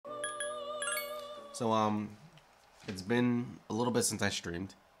So it's been a little bit since I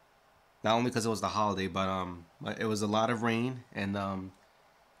streamed. Not only because it was the holiday, but it was a lot of rain, and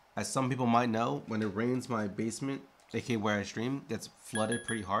as some people might know, when it rains, my basement, aka where I stream, gets flooded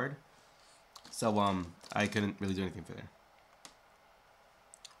pretty hard. So I couldn't really do anything for there.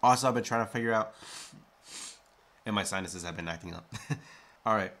 Also, I've been trying to figure out, and my sinuses have been acting up.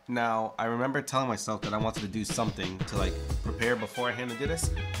 All right, now I remember telling myself that I wanted to do something to like prepare beforehand to do this.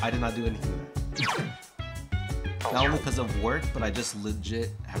 I did not do anything of that. Not only because of work, but I just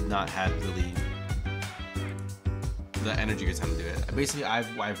legit have not had really the energy or time to do it. Basically,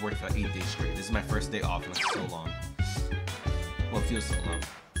 I've worked for 8 days straight. This is my first day off in like so long. Well, it feels so long.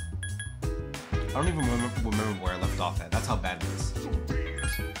 I don't even remember where I left off at. That's how bad it is.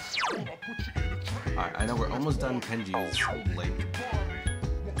 Alright, I know we're almost done Kenji's link.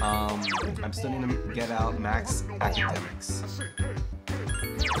 I'm still need to get out Max Academics.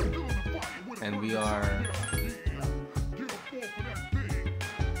 And we are...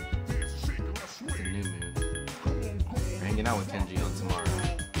 It's a new moon. We're hanging out with Kenji on tomorrow.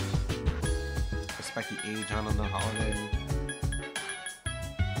 Respect the age on the holiday.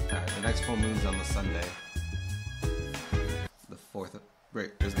 Alright, the next full moon's on the Sunday. The 4th of...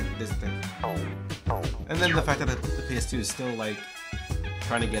 Right, there's this thing. And then the fact that the PS2 is still like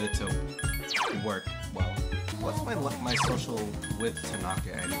trying to get it to work well. What's my social with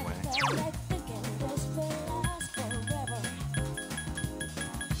Tanaka anyway?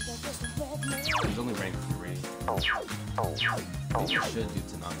 He's only ranked 3. Maybe I should do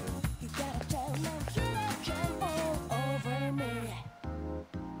Tanaka.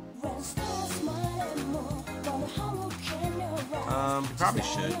 Probably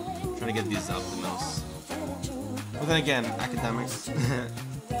should. Try to get these up the most. But then again, academics.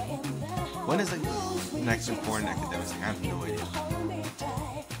 When is the next important academics? I have no idea.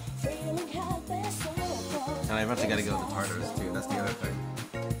 And I eventually gotta go to Tartarus too. That's the other thing.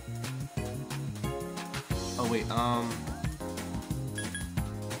 Oh wait, I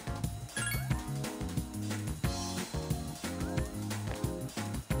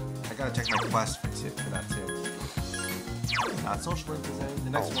gotta check my quest for that too. Not social representing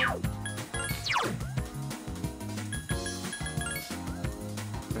the next one.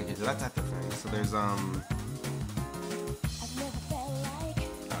 Okay, so that's at the thing. So there's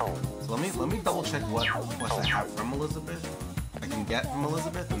So let me double check what quest I have from Elizabeth. I can get from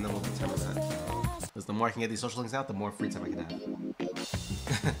Elizabeth, and then we'll determine that. Because the more I can get these social links out, the more free time I can have.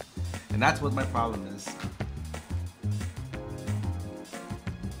 And that's what my problem is.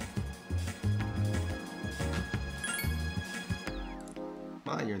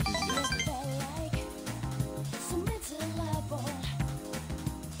 Ah, you're enthusiastic.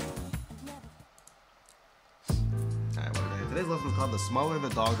 Alright, today's lesson is called The Smaller the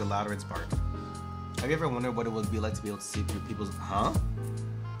Dog, the Louder Its Bark. Have you ever wondered what it would be like to be able to see through people's... Huh?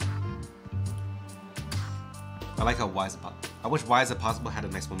 I like how Why Is It Possible... I wish Why Is It Possible had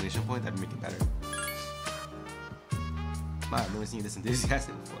an exclamation point. That'd make it better. Wow, I've never seen you this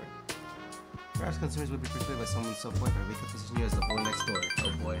enthusiastic before. Perhaps consumers would be persuaded by someone so point by we could position you as the boy next door.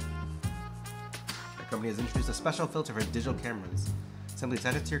 Oh boy. Our company has introduced a special filter for digital cameras. Simply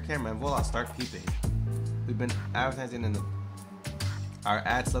attach it to your camera and voila, start peeping. We've been advertising in the... Our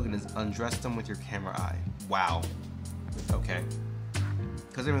ad slogan is undress them with your camera eye. Wow. Okay.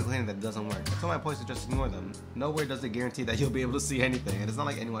 Because they've been claiming that it doesn't work. I told my employees to just ignore them. Nowhere does it guarantee that you'll be able to see anything, and it's not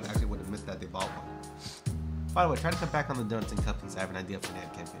like anyone actually would admit that they bought one. By the way, try to cut back on the donuts and cupcakes. I have an idea for an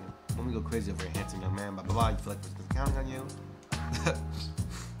ad campaign. When we go crazy over a handsome young man, blah blah blah, you feel like we're counting on you.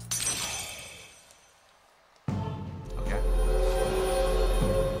 Okay.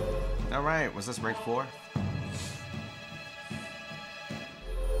 Alright, was this rank 4?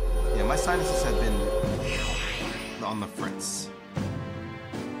 Yeah, my sinuses have been on the fritz.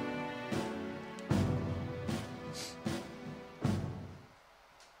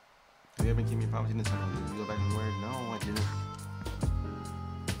 Have you ever been keeping your promise? You didn't tell me. Did you go back and work? No, I didn't.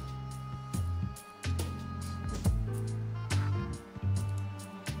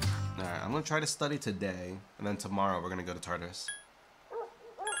 Alright, I'm gonna try to study today, and then tomorrow we're gonna go to Tartarus.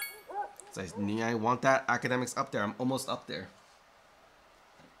 So I want that academics up there. I'm almost up there.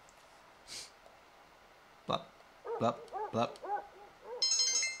 Blup, blup, blup.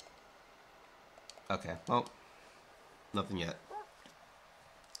 Okay, well, nothing yet.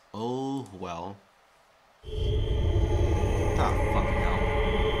 Oh, well. Ah, fucking hell.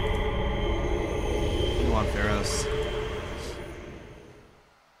 What do you want, Pharaohs?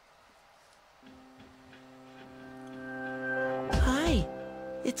 Hi.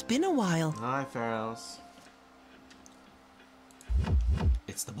 It's been a while. Hi, Pharaohs.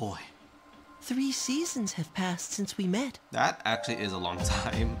 It's the boy. 3 seasons have passed since we met. That actually is a long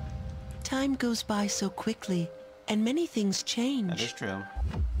time. Time goes by so quickly, and many things change. That is true.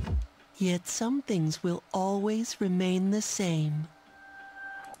 Yet some things will always remain the same.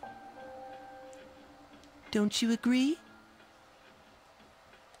 Don't you agree?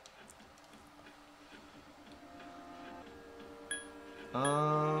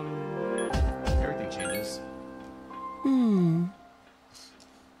 Everything changes.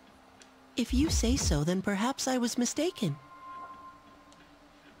 If you say so, then perhaps I was mistaken.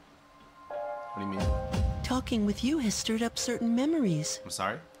 What do you mean? Talking with you has stirred up certain memories. I'm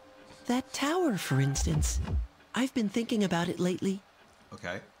sorry? That tower, for instance. I've been thinking about it lately.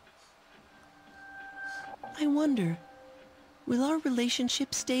 Okay. I wonder, will our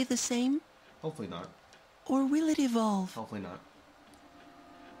relationship stay the same? Hopefully not. Or will it evolve? Hopefully not.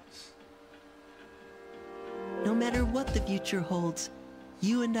 No matter what the future holds,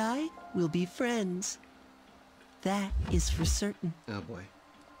 you and I will be friends. That is for certain. Oh boy.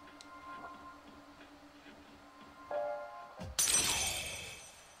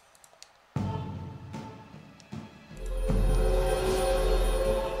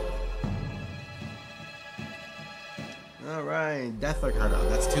 Alright, Death or Card out.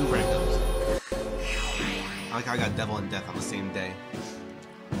 That's 2 randoms. I like how I got Devil and Death on the same day.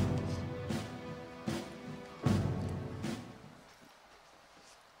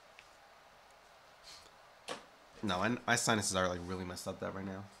 No, my sinuses are like really messed up that right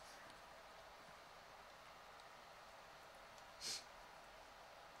now.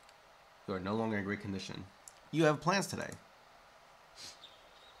 You are no longer in great condition. You have plans today.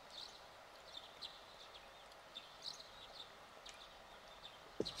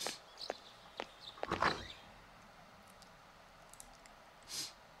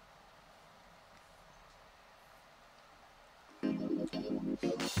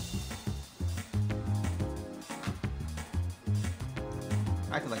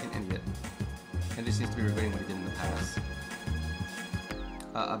 I feel like an idiot. And just seems to be regretting what he did in the past.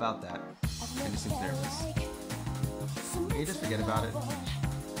 About that. And just seems nervous. Can you just forget about it?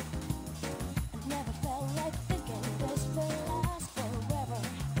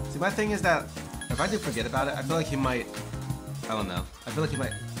 See, my thing is that if I do forget about it, I feel like he might. I don't know. I feel like he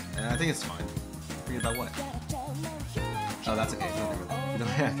might. And I think it's fine. Forget about what? Oh, that's okay. You know,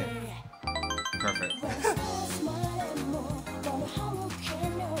 okay. Perfect.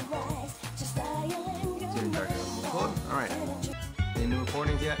 Alright. Any new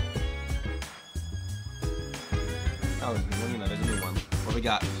recordings yet? Oh, well, you know, there's a new one. What we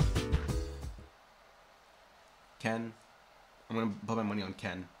got? Ken. I'm gonna put my money on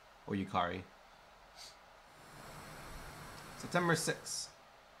Ken or Yukari. September 6th.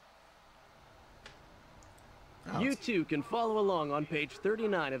 Oh, You too can follow along on page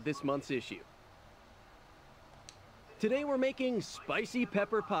 39 of this month's issue. Today we're making spicy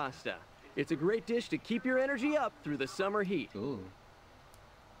pepper pasta. It's a great dish to keep your energy up through the summer heat. Ooh.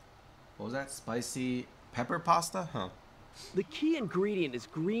 What was that? Spicy pepper pasta? Huh. The key ingredient is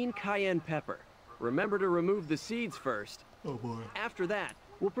green cayenne pepper. Remember to remove the seeds first. Oh boy. After that,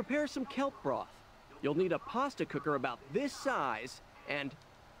 we'll prepare some kelp broth. You'll need a pasta cooker about this size and...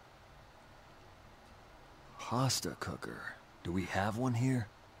 Pasta cooker. Do we have one here?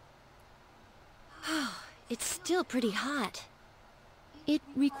 It's still pretty hot. It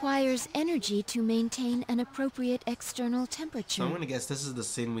requires energy to maintain an appropriate external temperature. So I'm gonna guess this is the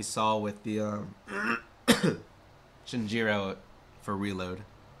scene we saw with the Shinjiro for Reload.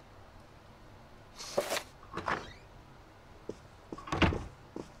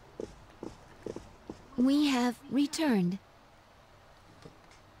 We have returned.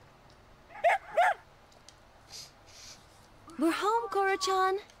 We're home,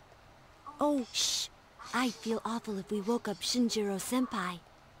 Koro-chan. Oh, shh. I'd feel awful if we woke up Shinjiro-senpai.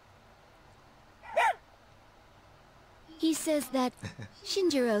 He says that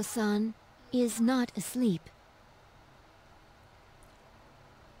Shinjiro-san is not asleep.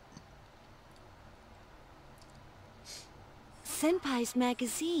 Senpai's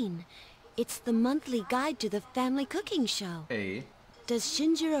magazine. It's the monthly guide to the family cooking show. Hey. Does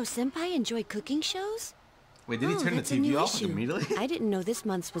Shinjiro-senpai enjoy cooking shows? Wait, did he turn the that's a TV new off issue. immediately? I didn't know this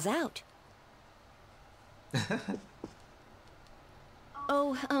month's was out.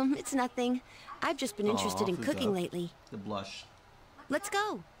 Oh, it's nothing. I've just been interested in food's cooking up. lately. The blush. Let's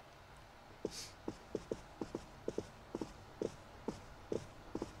go.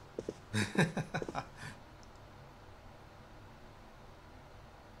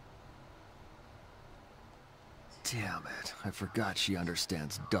 Damn it, I forgot she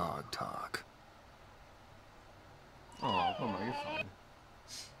understands dog talk. Oh, come on, you're fine.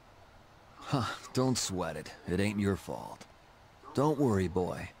 Huh. Don't sweat it. It ain't your fault. Don't worry,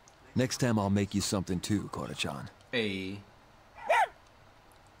 boy. Next time I'll make you something too, Koro-chan. Hey.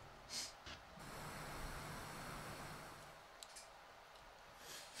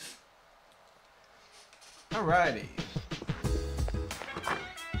 Alrighty.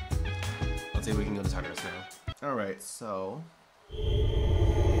 Let's see if we can go to Tartarus now. Alright, so... we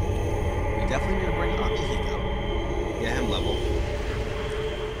definitely need to bring Akihiko. Get him level.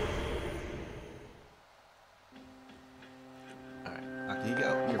 Alright, Akihiko,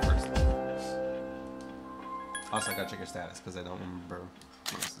 you're first. Also, I gotta check your status, because I don't remember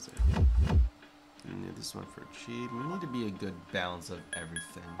what else is it. We need this one for cheap. We need to be a good balance of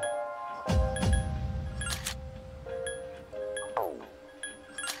everything.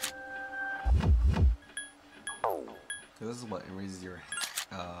 This is what raises your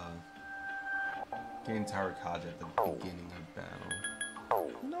gain Tower Kaja at the beginning of battle.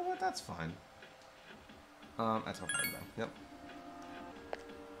 You know what? That's fine. That's fine though. Yep.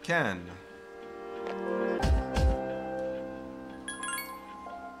 Ken.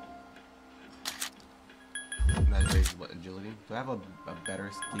 That raises what, agility? Do I have a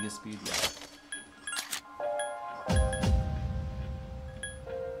better Giga speed? Yeah.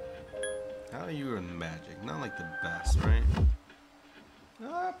 How are you in magic? Not like the best, right?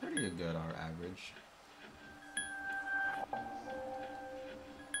 Pretty good, our average.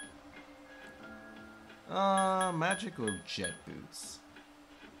 Magic or jet boots?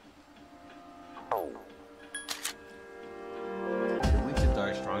 You're weak to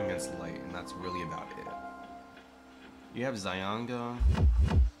dark, strong against light, and that's really about it. You have Zyanga,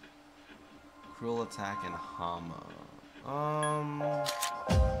 Cruel Attack, and Hama.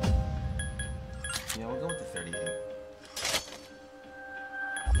 Yeah, we'll go with the 38.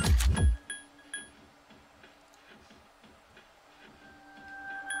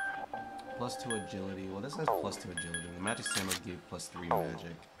 +2 agility. Well, this has +2 agility. The magic sandals give +3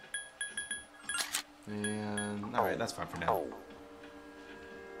 magic. And alright, that's fine for now.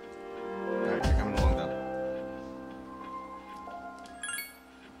 Alright, you're coming along though.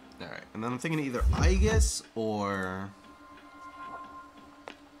 Alright, and then I'm thinking either Aegis or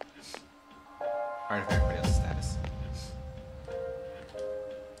Artifact. Everybody else's status.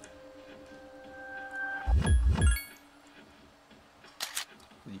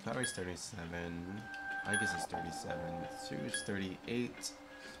 Yukari is 37. Aegis is 37. Tsuyu is 38.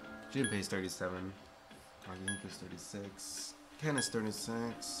 Junpei is 37. Akihiko is 36. Ken is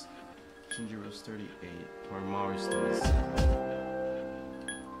 36. Shinjiro is 38. Maru is 37.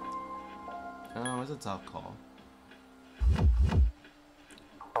 Oh, it's a tough call.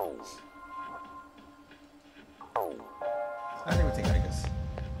 I think we'll take Aegis.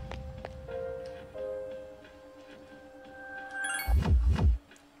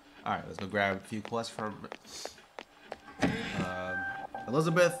 Alright, let's go grab a few quests from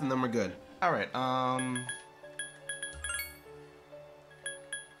Elizabeth, and then we're good. Alright, I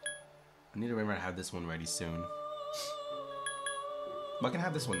need to remember to have this one ready soon. But I can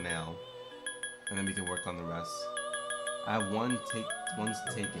have this one now, and then we can work on the rest. I have one's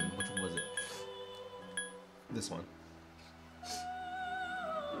taken. Which one was it? This one.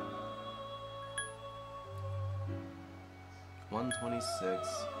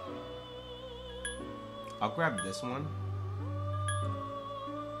 $126. I'll grab this one.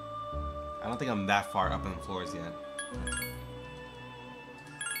 I don't think I'm that far up in the floors yet.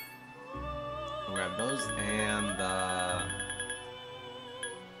 I'll grab those and the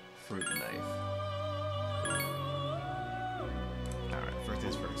fruit knife. Alright, first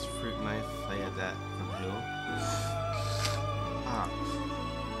things first. Fruit knife. I had that from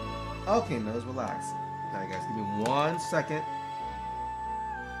who? Okay, nose, relax. Alright guys, give me 1 second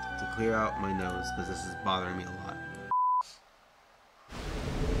to clear out my nose because this is bothering me a lot.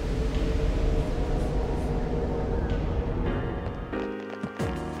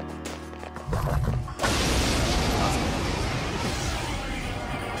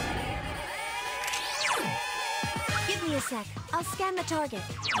 Give me a sec. I'll scan the target.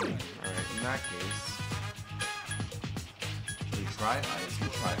 Alright, in that case, we try ice, we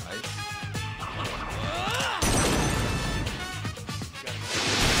try ice.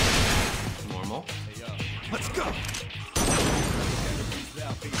 Normal. Let's go!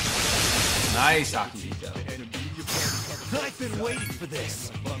 Nice, Akihiko. I've been waiting for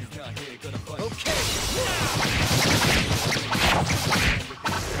this. Okay.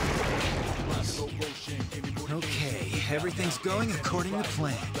 Okay, everything's going according to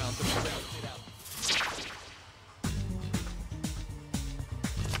plan.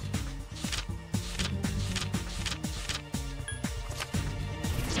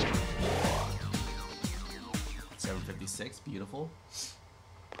 56, beautiful.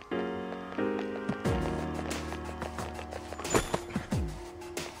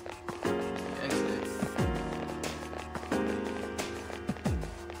 Exit.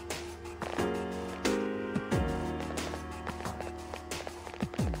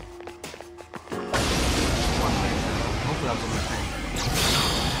 Hopefully that was on my thing.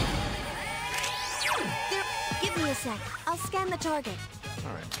 Give me a sec. I'll scan the target.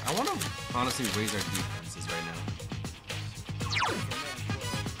 Alright. I want to honestly raise our defenses right now.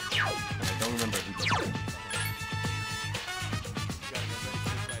 And I don't remember who does that.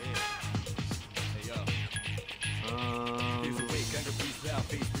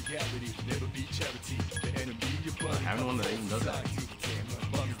 I haven't one that even does that. I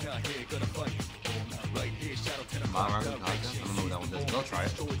don't know what that one does, but I'll try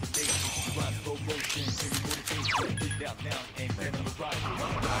it.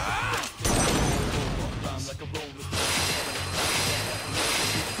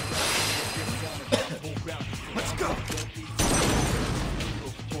 Let's go!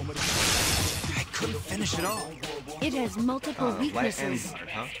 I couldn't finish it all. It has multiple Light and weaknesses. dark,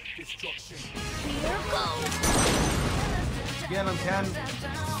 huh? Here goes. Get him, Ken.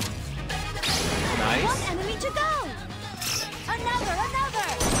 One Nice. enemy to go.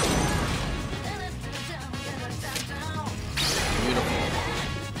 Another. Beautiful.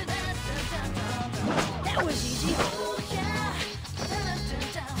 That was easy.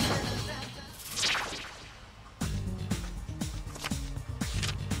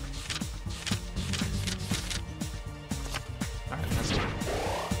 Alright, that's good.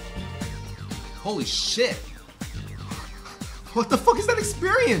 Holy shit! What the fuck is that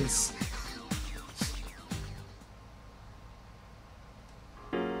experience?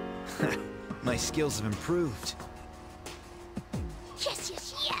 My skills have improved.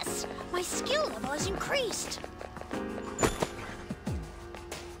 Yes. My skill level has increased.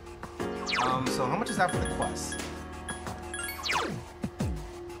 So how much is that for the quest?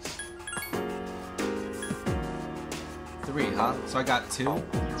 $3, huh? So I got 2?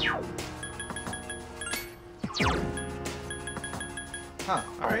 Huh,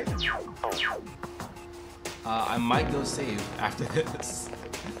 alright. I might go save after this.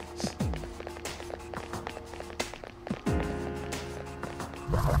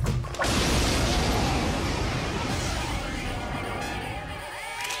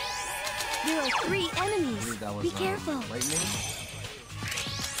 There are 3 enemies. That was, Be careful. Lightning?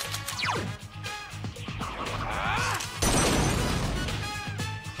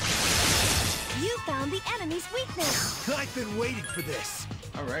 You found the enemy's weakness. I've been waiting for this.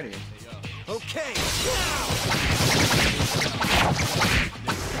 Alrighty. Okay,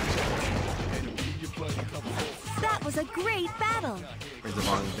 That was a great battle. Raise the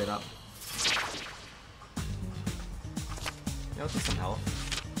volume a bit up. Yeah, let's get some health.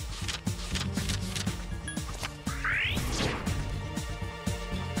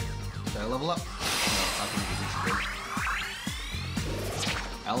 Did I level up? No, I think this is good.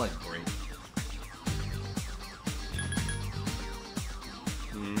 I like great.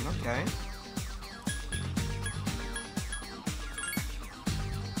 Okay.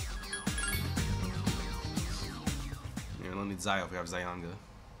 Yeah, I don't need Zio if we have Zyanga.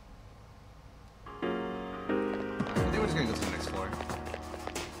 I think we're just gonna go to the next floor.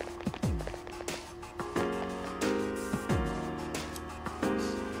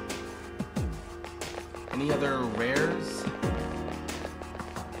 Any other rares?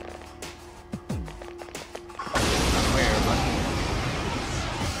 Not rare, but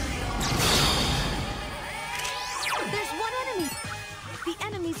There's one enemy. The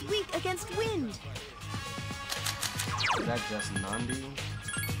enemy's weak against wind. is that just Nandi?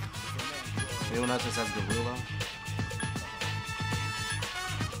 Anyone else just has Gorilla?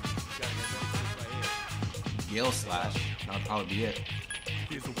 Gale Slash. That would probably be it.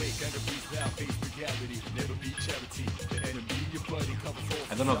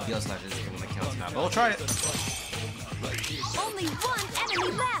 I don't know if Gale Slash is the one that counts now, but we'll try it. Only one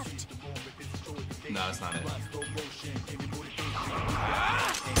enemy left. No, that's not it.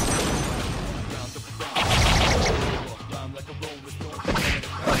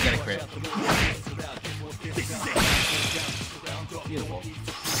 Let's get a crit. Beautiful.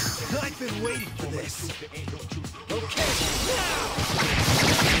 I've been waiting for this. Okay,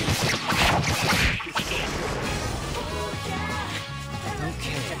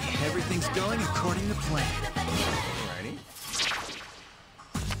 Okay, everything's going according to plan. Alrighty.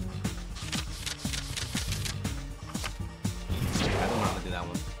 I don't know how to do that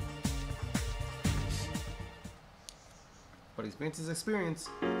one. But experience is experience.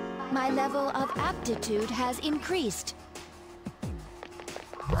 My level of aptitude has increased.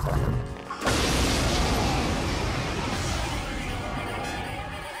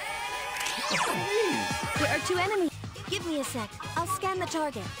 There are 2 enemies. Give me a sec. I'll scan the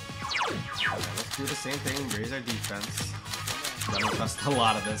target. Alright, let's do the same thing. Raise our defense. I don't trust a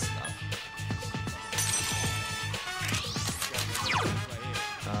lot of this stuff.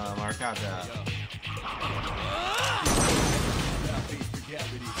 Mark out the...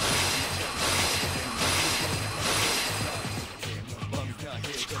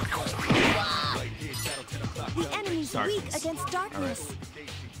 The enemy's weak against darkness.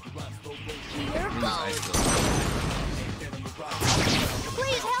 Here goes.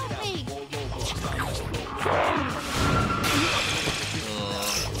 Please help me.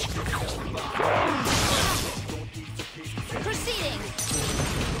 Proceeding.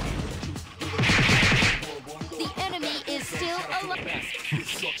 The enemy is still alive. 2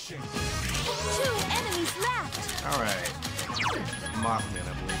 enemies left. Alright. Mothman,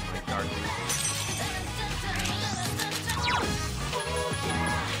 I believe, my darkly.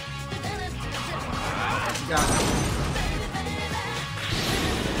 Got it.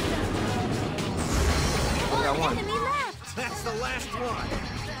 Oh, got one. Enemy left. That's the last one.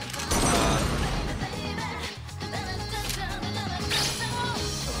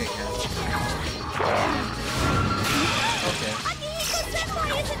 Okay, Karen. Okay. Akihiko-senpai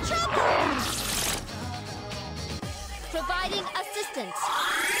is in trouble. Providing assistance.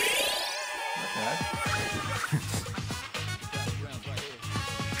 Not bad.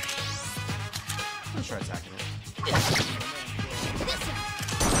 Let's try attacking it. Listen.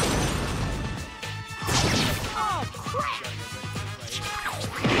 Oh, crap!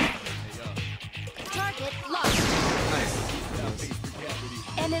 Target lost. Nice.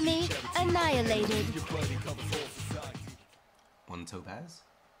 Enemy annihilated. One topaz?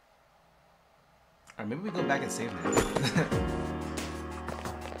 Alright, maybe we go back and save now.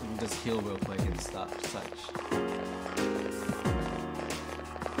 We can just heal real quick and stop such.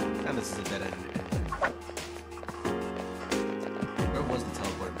 And this is a dead end. Where was the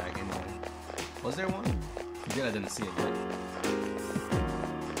teleport back anyway? Was there one? If I didn't see it yet.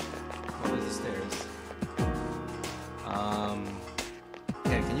 Oh, there's the stairs.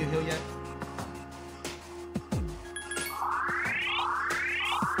 Ken, can you heal yet?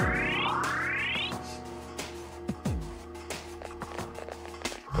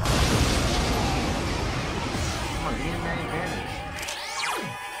 Come on, give me an advantage.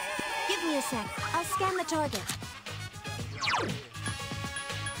 Give me a sec. I'll scan the target.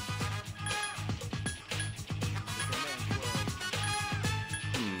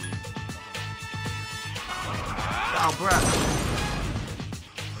 Oh, bruh.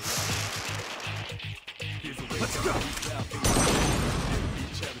 Let's go.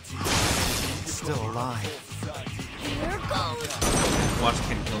 Still alive. Here goes. Watch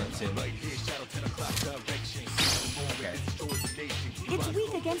Ken kill it too. Okay. It's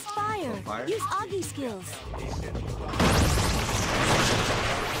weak against fire. Fire? Use Augie skills.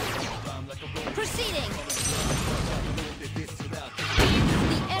 Proceeding.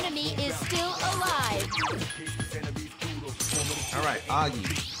 The enemy is still alive. Alright, Augie.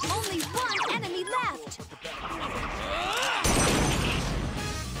 Only 1 enemy left.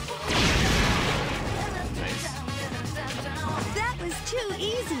 Nice. That was too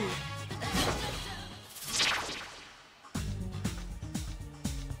easy.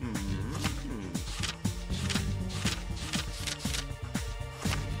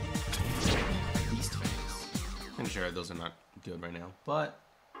 East phase. I'm sure those are not good right now, but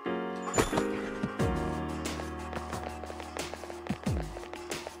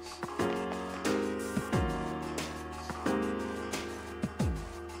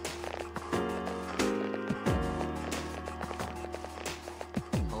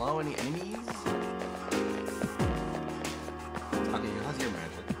hello, any enemies? Okay, how's your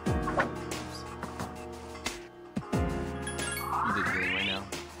magic? Oops. You did healing right now.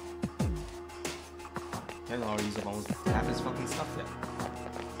 Ken already used up almost half his fucking stuff yet.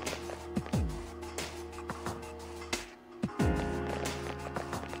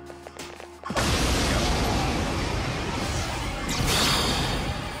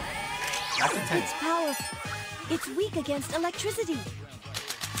 That's a 10. It's powerful. It's weak against electricity.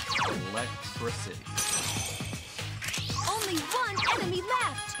 Electricity. Only 1 enemy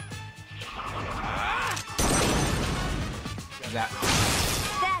left. That.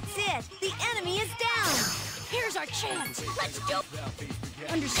 That's it. The enemy is down. Here's our chance. Let's go.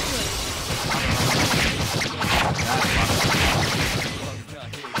 Understood.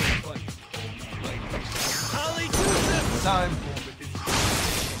 Time.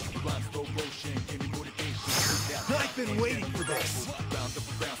 been waiting for this.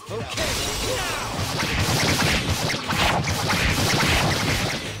 Okay,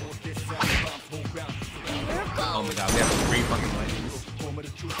 Oh my god, we have 3 fucking lightnings.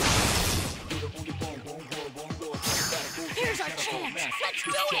 Here's our chance. Let's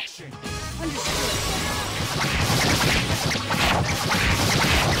do it. Understood.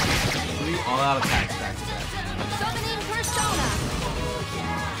 3 all-out attacks back to back. Summoning persona.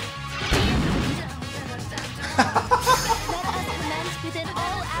 Let us commence with an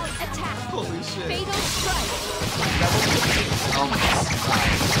all-out attack. Holy shit. Fatal strike. Almost. Wow.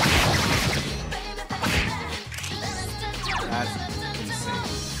 That's insane.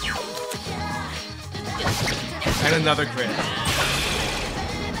 And another crit.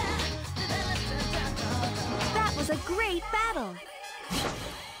 That was a great battle.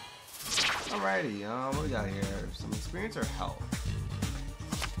 Alrighty, what we got here? Some experience or health?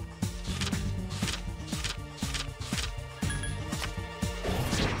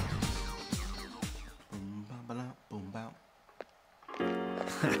 Boom, ba, ba, da, boom, bow.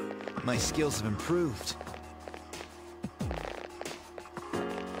 my skills have improved.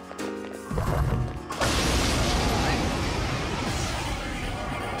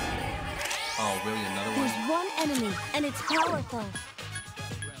 Oh, really? Another one? There's one enemy, and it's powerful.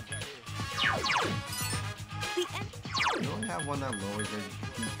 The You don't have one that lowers their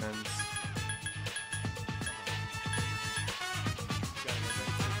defense.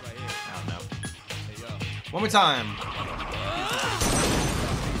 I don't know. One more time.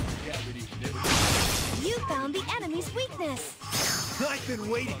 You found the enemy's weakness. I've been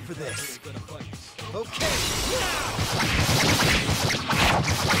waiting for this. Okay.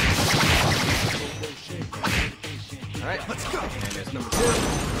 All right, Let's go. And there's number 2.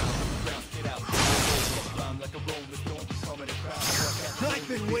 I've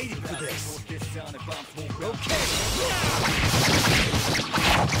been waiting for this. Okay.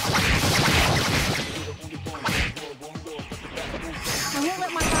 I won't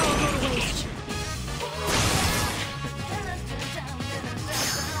let my power go to waste.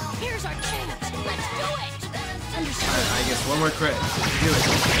 Here's our chance. Let's do it. Understood. All right, I guess one more crit. Do it.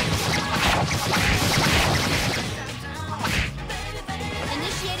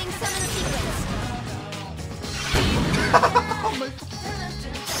 Initiating summon sequence.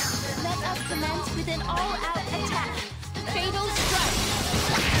 Let us commence with an all-out attack. Fatal strike.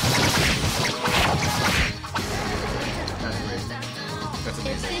 That's great. That's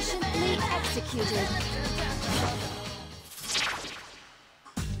amazing. Efficiently executed.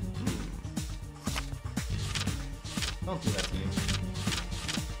 Don't do that to me.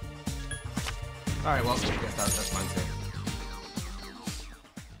 All right, well, I guess that's mine too.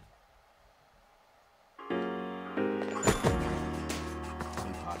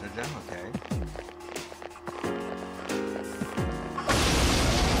 Okay.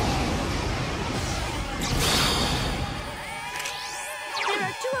 There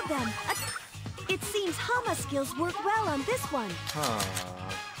are 2 of them. It seems Hama skills work well on this one.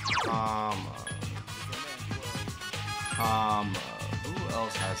 Who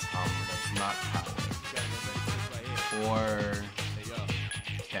else has Hama that's not power? Or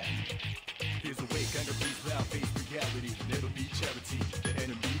Ken? Here's a way, kind of breeze loud, face reality. Never be charity. The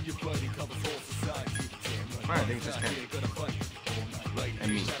enemy, your buddy, covers all society. Alright, I think it's just Ken. And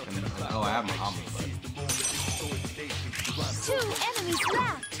me. And, oh, I have my Hama, but... 2 enemies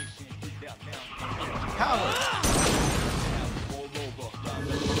left. Power!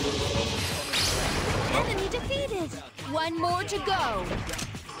 Enemy defeated. 1 more to go.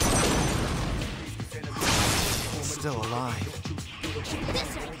 Still alive.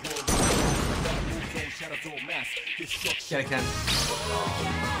 This way. Get it, Ken.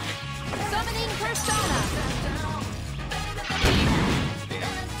 Summoning persona.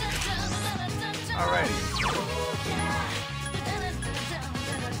 Alrighty.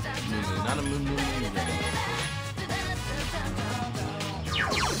 Not a moon.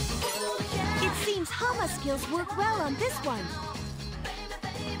 It seems Hama skills work well on this one.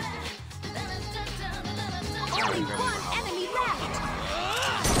 Only 1 enemy left.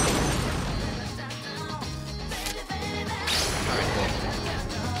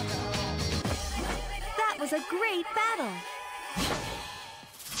 That was a great battle.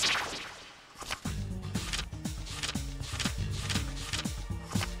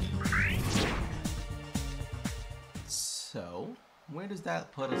 So, where does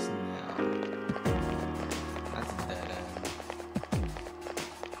that put us now? That's a dead end.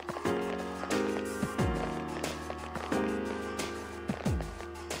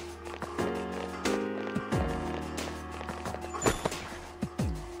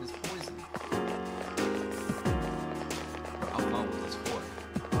 It's poison.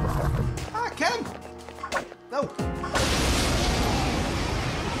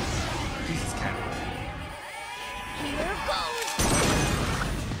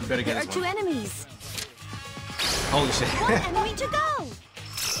 better get There are this two one. enemies. Holy shit. One enemy to go.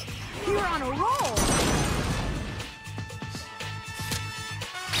 You're on a roll.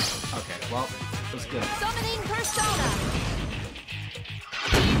 Okay, well, let's go. Summoning persona.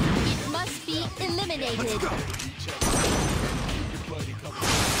 It must be eliminated.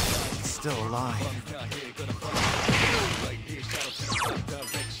 Still alive.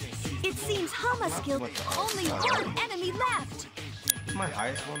 It seems Hama skilled. Only one enemy left. What's my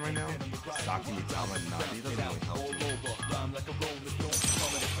highest one right now? Saki Tama Nadi. Doesn't really help me.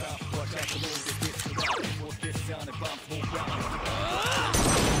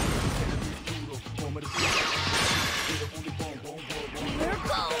 Here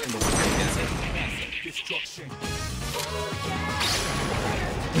goes. And the wicked gets it.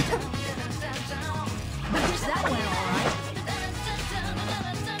 I guess that went all right.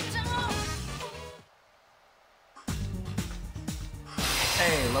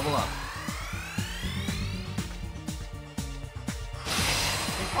 Hey, level up.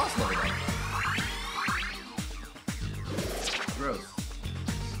 Hey, boss level up. Growth.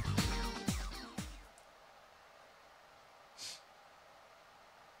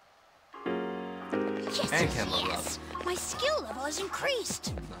 Yes, And can level yes. My skill level has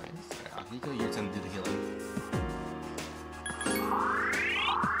increased. Nice. Alright, Akiko, your turn to do the healing.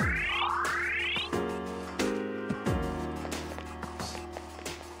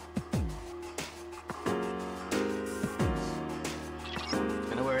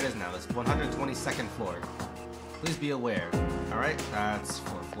 I know where it is now. It's 122nd floor. Please be aware. Alright, that's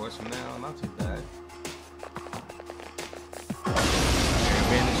 4 floors from now. Not too bad.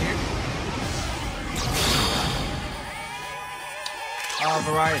 Advantage here.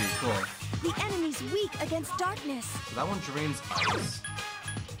 Variety, cool. The enemy's weak against darkness. So that one drains ice.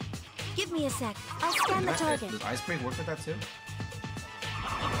 Give me a sec. I'll scan the target. Does ice break work with that too?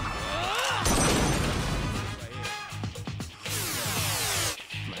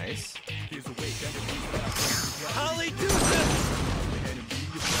 Nice. Holly, do this!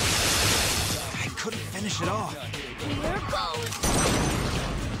 I couldn't finish it off. Here goes.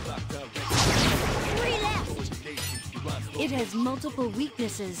 3 left. It has multiple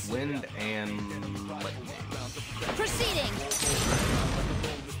weaknesses. Wind and lightning. Proceeding.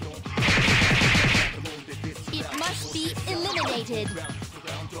 It must be eliminated.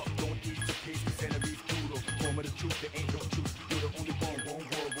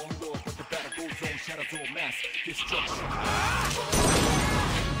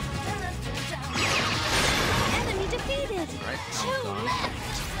 Enemy defeated. Alright, 2 gone. left.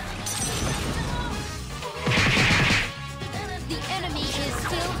 The enemy is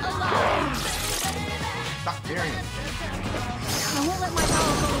still alive. Stop daring him. I won't let my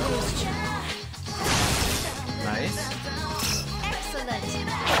power go to waste. Nice. Excellent.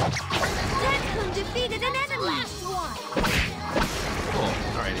 Deadpool defeated an enemy. Last one. Cool.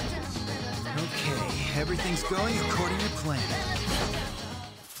 Alrighty. Okay, everything's going according to plan.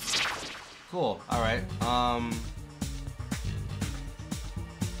 Cool. Alright. I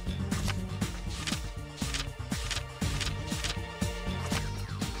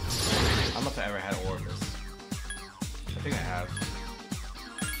don't know if I ever had Orvis. I think I have.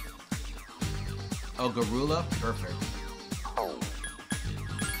 Oh, Garula? Perfect.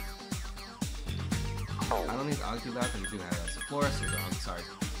 I don't need Oculus, but you do have that. So Florist, you're gone. Sorry.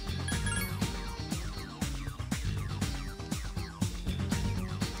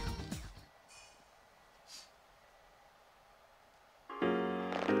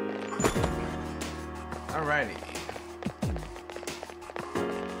 Alrighty.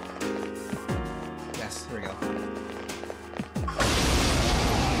 Yes, here we go.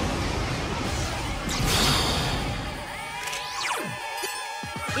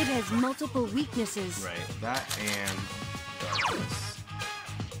 It has multiple weaknesses. Right, that and darkness.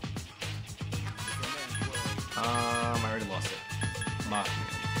 I already lost it. Mothman.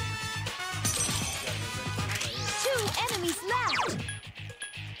 2 enemies left.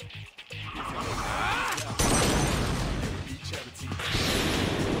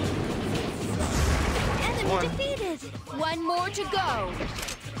 Enemy defeated. 1 more to go.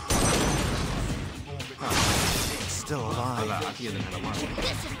 Still I alive. thought Akio didn't have a lot.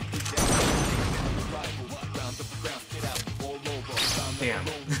 Damn.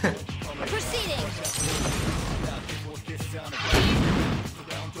 Proceeding.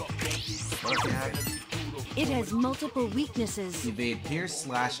 What else do you have? It has multiple weaknesses. Evade, pierce,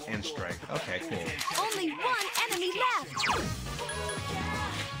 slash, and strike. Okay, cool. Only 1 enemy left.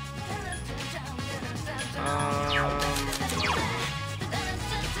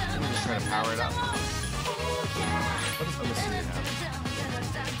 Let me just try to power it up. What does Umasumi have?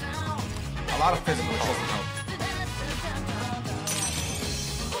 lot of physical, which doesn't help.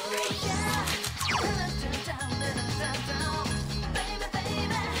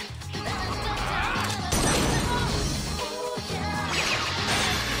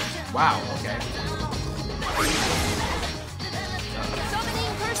 Wow, okay.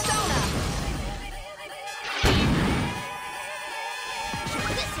 Summoning persona.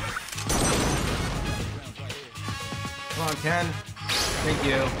 Come on, Ken. Thank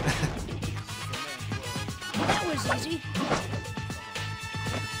you. That was easy.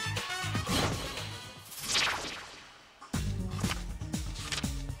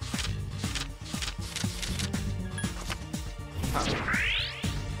 Huh.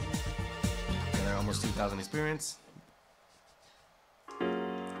 Another almost 2,000 experience.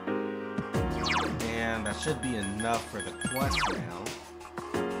 And that should be enough for the quest now.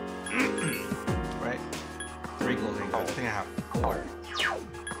 Right? 3 gold ingots. I think I have 4.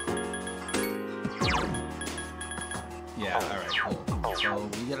 Yeah, alright, cool. So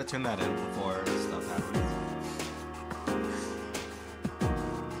we gotta turn that in before stuff happens.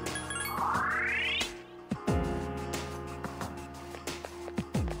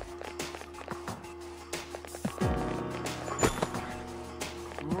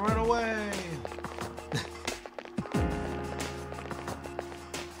 Run away!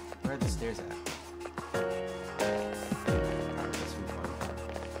 Where are the stairs at? Alright, let's move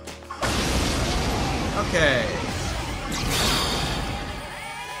on. Okay.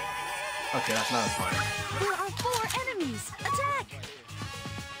 Okay, that's not as fun. There are 4 enemies. Attack!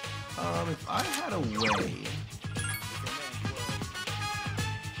 If I had a way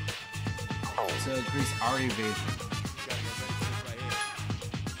to increase our evasion.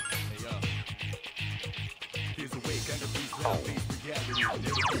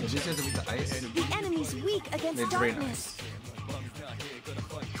 So these guys are weak to ice? The enemy's weak against They're drain darkness.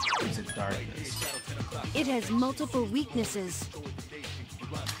 ice. Is it darkness? It has multiple weaknesses.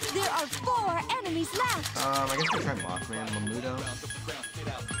 There are 4 enemies left. I guess we'll try Mothman, Mamudo.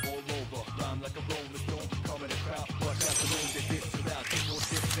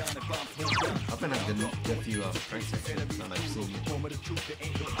 I've been having a good few strength sections that I've seen.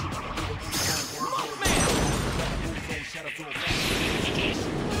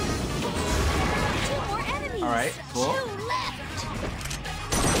 Two more enemies. Alright, cool. 2 left.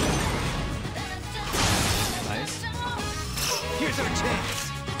 Nice. Here's our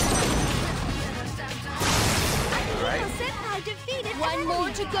chance. Alright. Senpai defeated. 1 more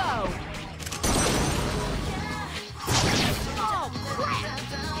to go. Oh, crap.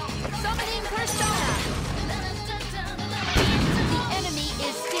 Summoning persona. The enemy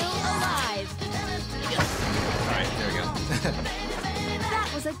is still alive. Alright, there we go. That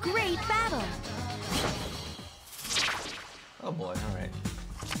was a great battle. Oh boy, alright.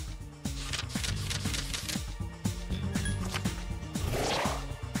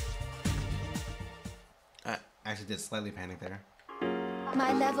 I actually did slightly panic there.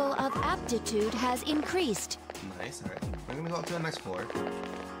 My level of aptitude has increased. Nice, alright. We're gonna go up to the next floor.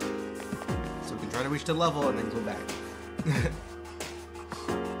 So we can try to reach the level and then go back.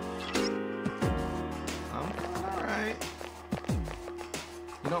 Alright.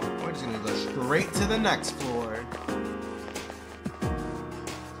 You know, we're just gonna go straight to the next floor.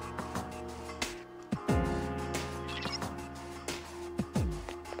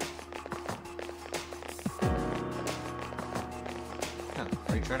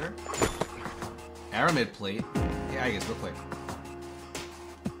 Free treasure? Aramid plate. Yeah, I guess real quick.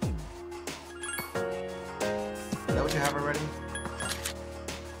 Is that what you have already?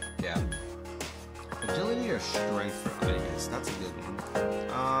 Yeah. Agility or strength for Igus? That's a good one.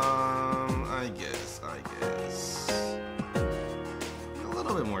 I guess. A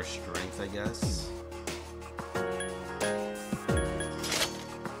little bit more strength, I guess.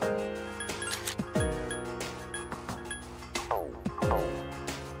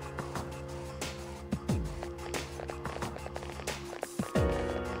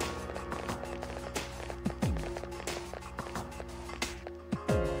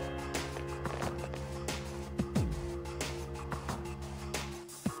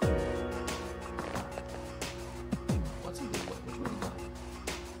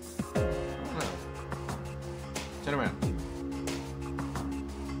 Turn around.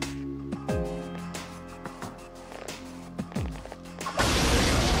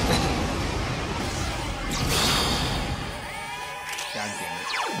 God damn it.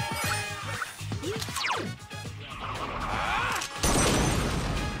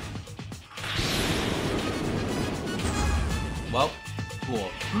 Well, cool.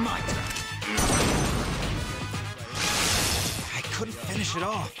 My turn. I couldn't finish it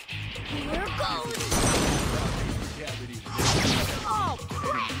off. Here goes! Oh,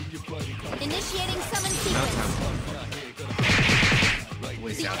 crap! Initiating summon sequence.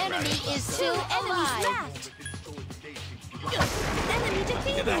 The enemy is still alive. Enemy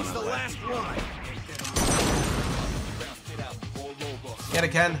defeated. That's the last one. Get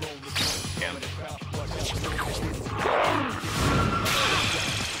it, Ken.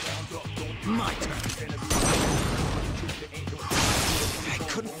 My turn. I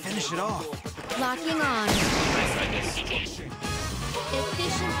couldn't finish it off. Locking on.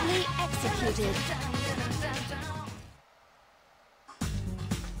 Efficiently executed.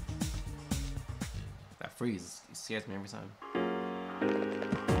 That freeze scares me every time.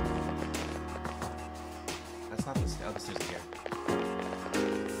 That's not the other stairs here.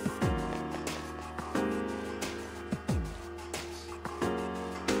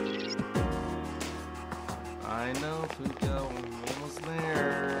 I know, Fuko, I'm almost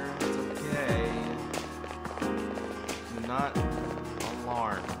there. It's okay. Do not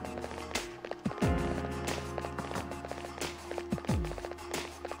alarm.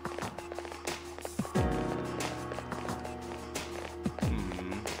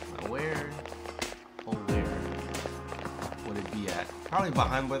 Now where? Oh, where would it be at? Probably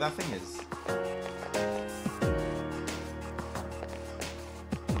behind where that thing is.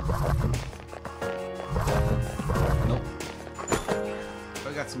 Nope. I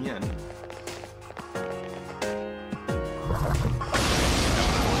got some yen.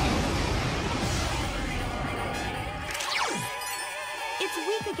 It's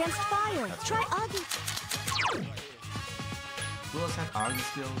weak against fire. Try Augie. Who else have Augie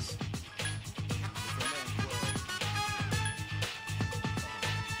skills?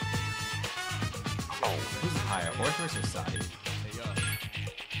 Who's higher, Orthros or Side?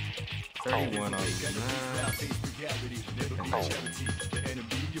 31 on the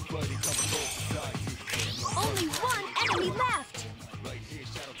Only one enemy left.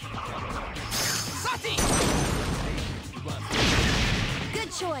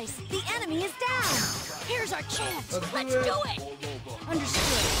 Good choice. The enemy is down. Here's our chance. Let's do it. Understood.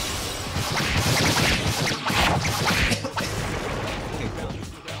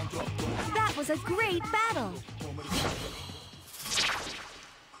 That was a great battle.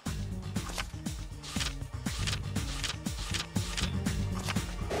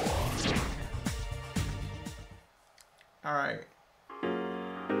 All right.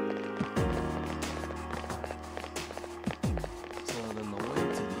 So then the way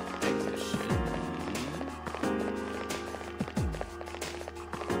to the exit should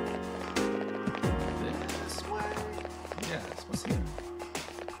be this way. Yes, what's here?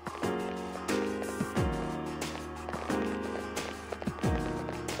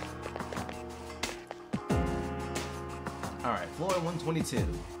 All right, floor 122.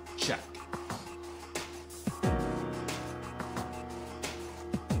 Check.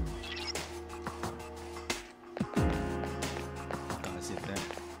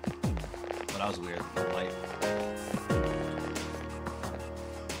 That was weird. Light.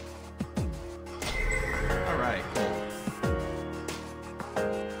 Alright, cool.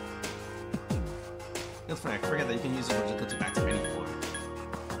 It's funny, I forget that you can use it to go back to any floor.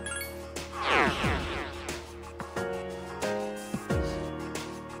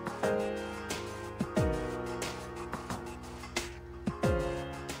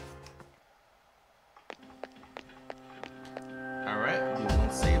 Alright, we will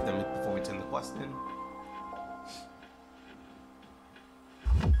save them before we turn the quest in.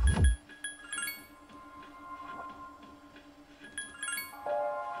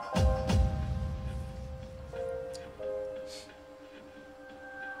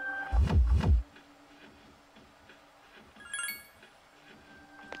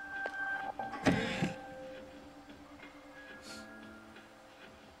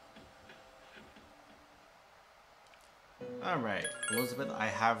 Alright, Elizabeth, I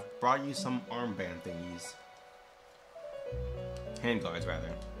have brought you some armband thingies. Handguards, rather.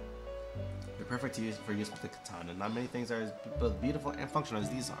 They're perfect to use for use with the katana. Not many things are as both beautiful and functional as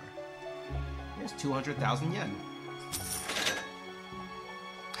these are. Here's 200,000 yen.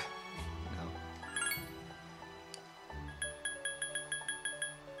 No.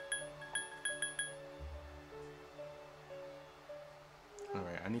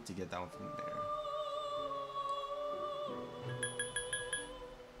 Alright, I need to get that one from there.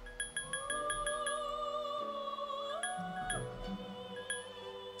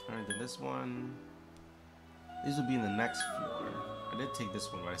 Alright, then this one. These will be in the next floor. I did take this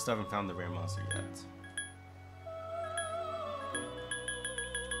one, but I still haven't found the rare monster yet.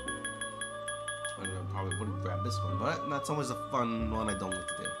 I probably would have grabbed this one, but that's always a fun one I don't like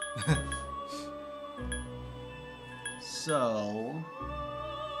to do. So...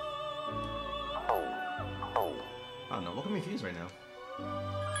 I don't know, what can we fuse right now?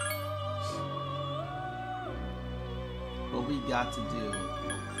 What we got to do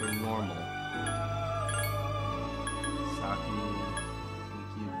for normal? Saki,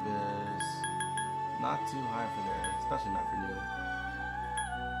 Incubus... Not too high for there, especially not for new.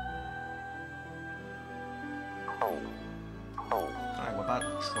 Alright, what about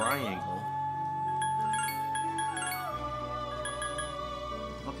triangle?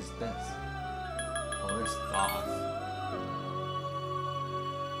 What the fuck is this? Oh, there's Thoth.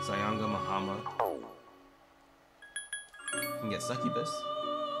 Sayanga Mahama. You can get Succubus.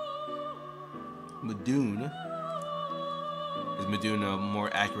 Madoon. Is Madoon a more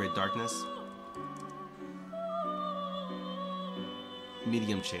accurate darkness?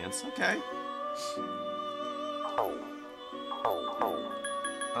 Medium chance. Okay.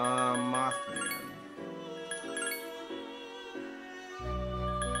 Mothman.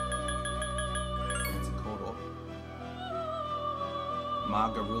 That's a Kodo.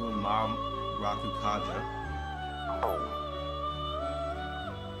 Magarulu Rakukaja.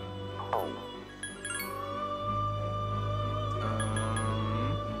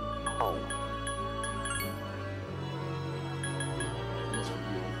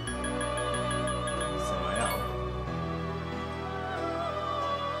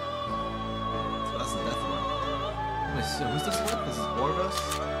 So who's this one? This is Orbus,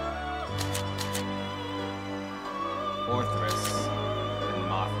 Orthrus, and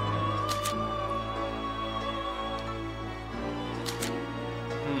Mothman.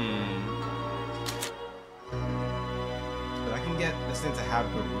 If I can get this thing to have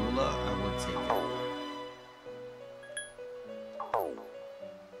Garula, I would take it.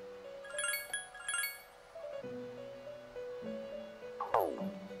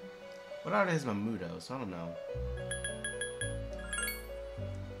 What are his Mamudos? I don't know.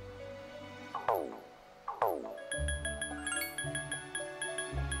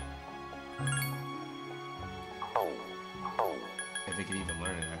 If we could even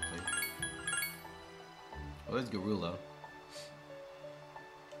learn it, actually. Oh, there's Garula.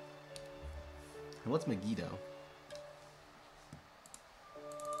 And what's Megiddo?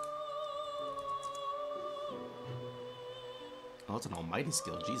 Oh, it's an almighty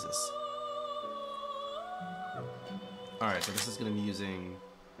skill, Jesus. Alright, so this is going to be using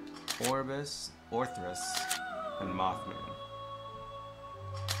Orbus, Orthrus, and Mothman.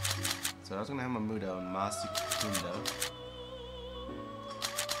 So I was going to have Mamudo and Masukunda.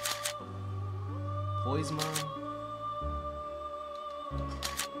 Poismon?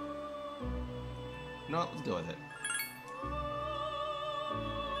 No, let's go with it.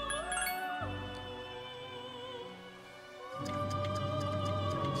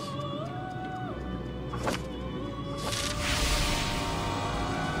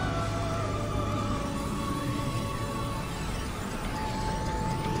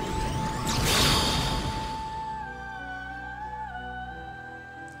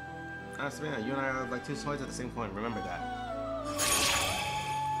 Savannah, you and I are like two swords at the same point. Remember that.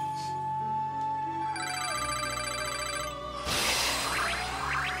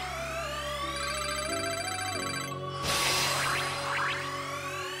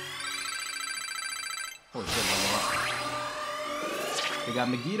 Holy shit, level up. We got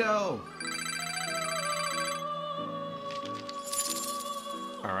Megiddo!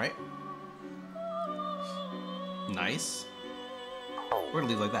 Alright. Nice. We're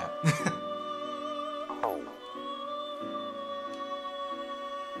gonna leave like that.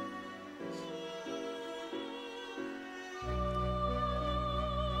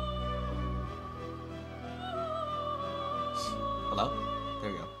 Hello?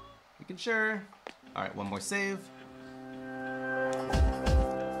 There we go. Making sure. Alright, one more save.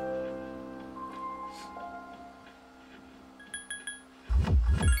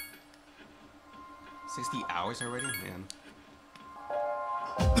 $60 hours already? Man.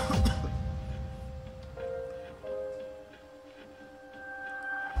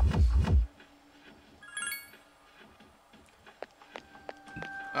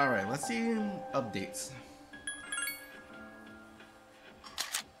 Alright, let's see updates.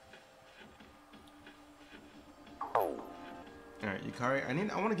 Alright, Yukari,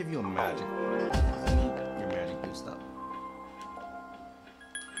 I want to give you a magic. I need your magic boost up.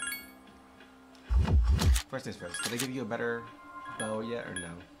 First things first, did I give you a better bow yet or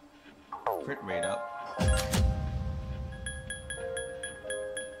no? Crit rate up.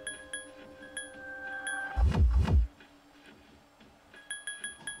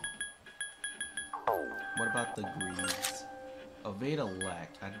 What about the greaves of evade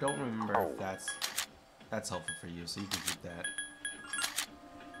elect. I don't remember if that's helpful for you, so you can keep that.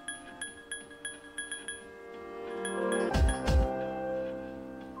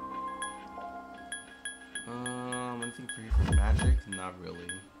 Anything for you for magic? Not really.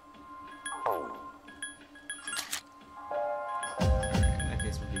 In that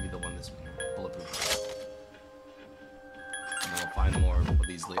case, we'll give you the one this one here, bulletproof. And then we'll find more of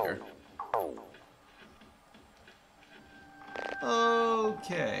these later.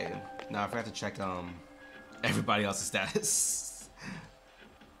 Okay. Now I forgot to check everybody else's status.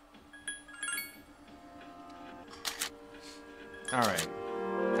 Alright.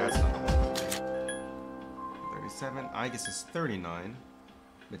 That's not the one. Okay. 37. I guess it's 39.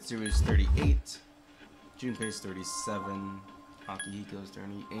 Mitsuru is 38. Junpei's 37. Akihiko's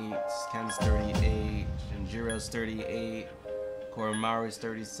 38. Ken's 38. Shinjiro's 38. Koromaru's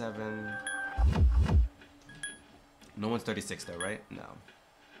 37. No one's 36 though, right? No.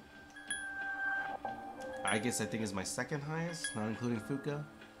 I guess I think is my second highest, not including Fuka.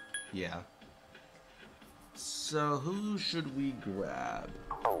 Yeah. So who should we grab?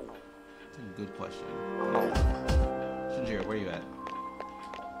 That's a good question. Shinjiro, where are you at?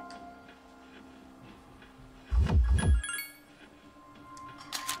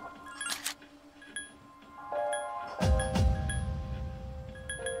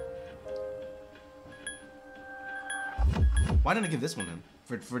 Why didn't I give this one in?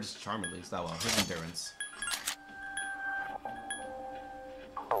 For just charm at least. Oh well, his endurance.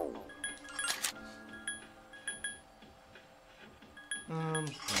 Yeah,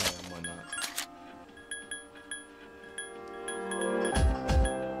 why not?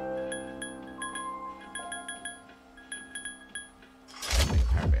 Make a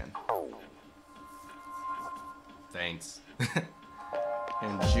power band. Thanks.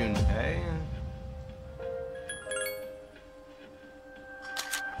 And Junpei.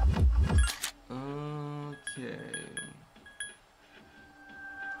 Okay.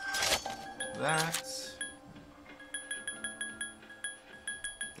 That.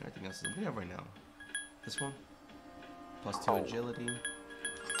 Everything else is what do we have right now? This one? +2 agility.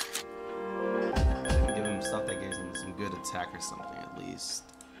 Give him stuff that gives him some good attack or something at least.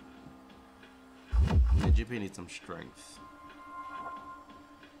 And GP needs some strength.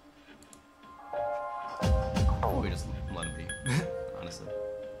 Or we just let him be, honestly.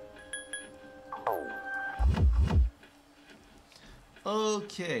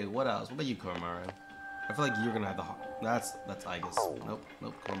 Okay, what else? What about you, Koromaru? I feel like you're gonna have the that's Aigis. Nope,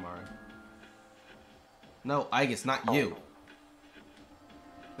 Koromaru. No, Aigis, not you.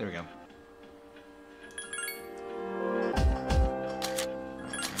 There we go.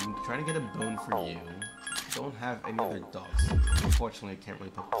 Alright, I'm trying to get a bone for you. Don't have any other dogs. Unfortunately, I can't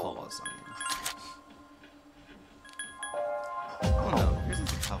really put paws on you. Oh no, yours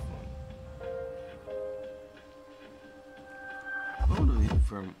is a tough one. What would we do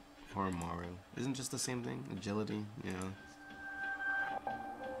for Koromaru? Isn't just the same thing? Agility? Yeah.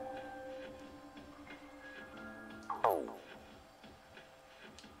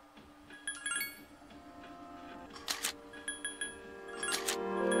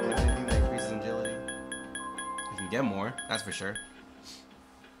 Anything that increases agility? You can get more, that's for sure.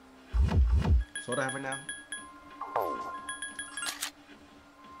 So what do I have right now?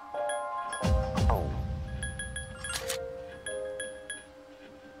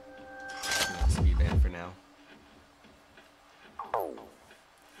 Speed band for now.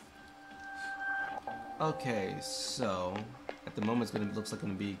 Okay, so at the moment looks like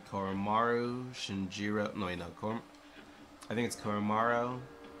gonna be Koromaru, Shinjiro. No, wait, no, I think it's Koromaru.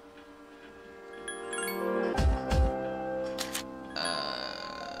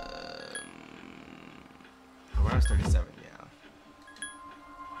 Koromaru's 37, yeah.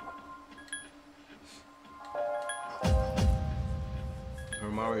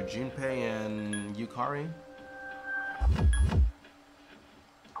 Koromaru, Junpei, and Yukari.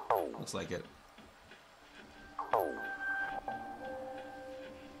 Looks like it.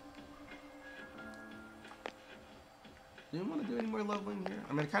 Do you want to do any more leveling here?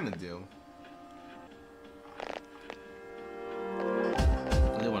 I mean, I kind of do. I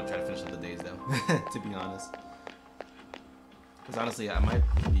do want to try to finish up the days, though, to be honest. Because honestly, I might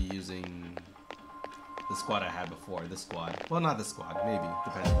be using the squad I had before. This squad. Well, not this squad. Maybe,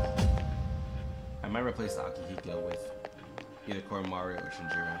 depending. I might replace Akihiko with either Koromaru or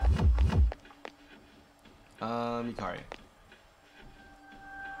Shinjiro. Yukari.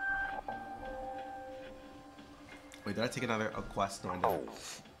 Wait, did I take another quest? No, I didn't.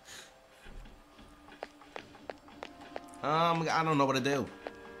 I don't know what to do.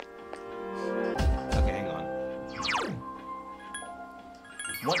 Okay, hang on.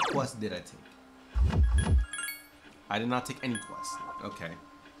 What quest did I take? I did not take any quest. Okay.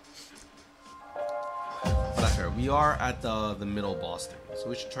 That's fair. We are at the middle boss thing, so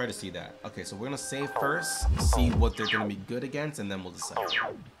we should try to see that. Okay, so we're gonna save first, see what they're gonna be good against, and then we'll decide.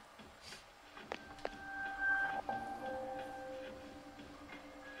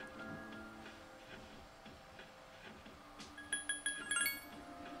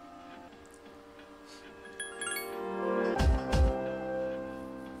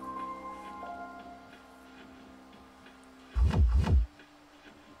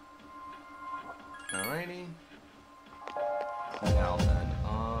 Alrighty. Now then,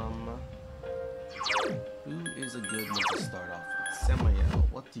 who is a good one to start off with? Samael,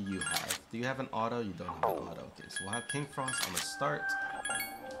 what do you have? Do you have an auto? You don't have an auto. Okay, so we'll have King Frost on the start.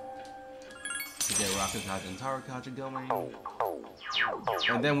 To get Rakukaja and Tarukaja going.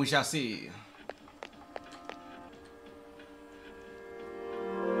 And then we shall see.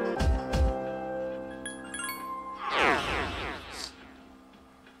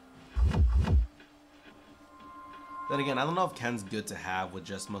 Then again, I don't know if Ken's good to have with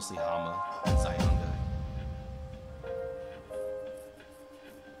just mostly Hama and Sayanga.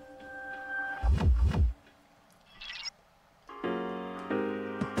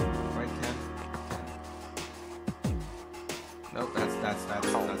 Right, Ken? Nope, that's not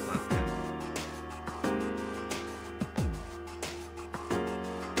Ken.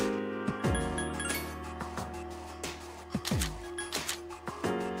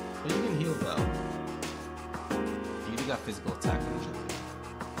 But you can heal though. Got physical attack in the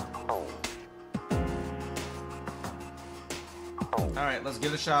Alright, let's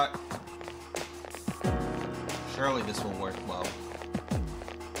give it a shot. Surely this will work well.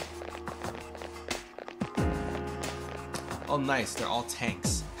 Oh nice, they're all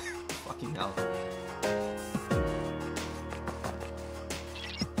tanks. Fucking hell.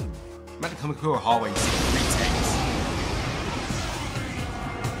 Imagine coming through a hallway and seeing 3 tanks.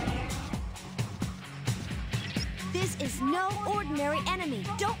 This is no ordinary enemy.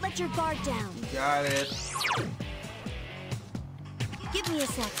 Don't let your guard down. Got it. Give me a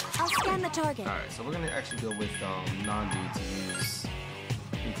sec. I'll scan the target. Alright, so we're gonna actually go with Nandu to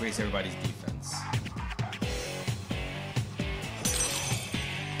increase everybody's defense.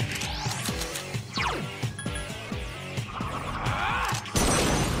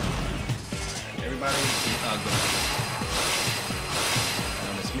 Everybody, go. I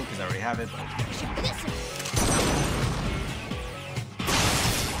don't miss me because I already have it, but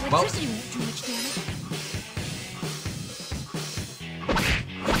electricity won't do much damage.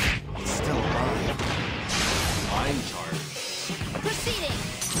 It's still alive. Line charge. Proceeding.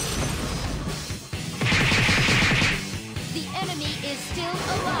 The enemy is still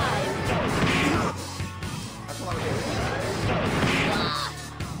alive. That's a lot of damage.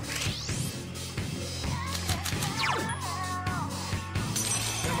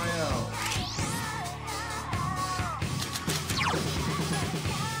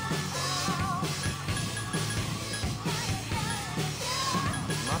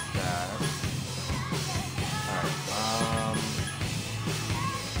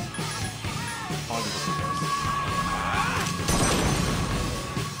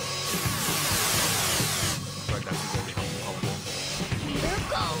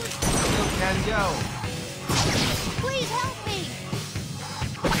 Go. Please help me.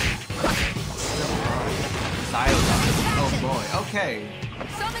 Oh boy. Okay.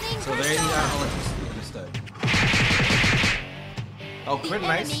 Summoning so there you go. Electricity. Understood. Oh, crit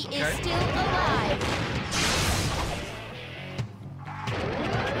nice. The enemy okay. is still alive.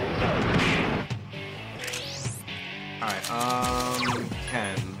 Alright.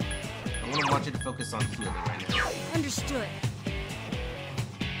 Ken. I'm gonna want you to focus on healing right now. Understood.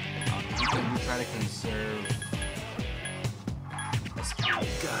 You try to conserve.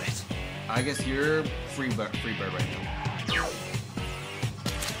 Got it. I guess you're free bird right now.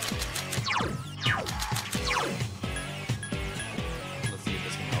 Let's see if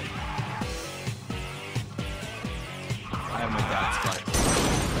this can help. I have my dad's fight.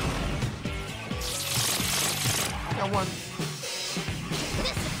 I got one.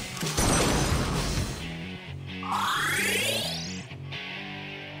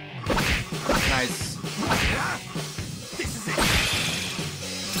 Nice. This is it.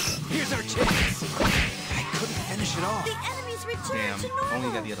 Here's our chance. I couldn't finish it off. The enemy's return Damn, to normal. only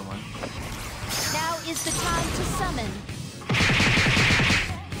got the other one. Now is the time to summon.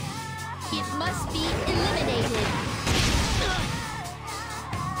 It must be eliminated.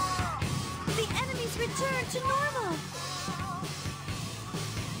 The enemy's return to normal.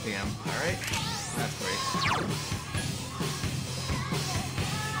 Damn, alright. That's great.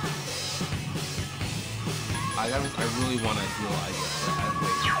 I really want to heal, I guess.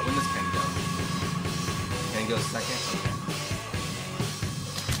 Wait, when does Ken go? Ken goes second? Okay.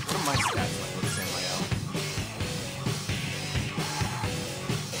 What are my stats like with Samuel?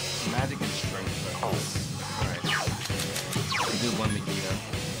 Magic and strength. Alright. We do one Megiddo.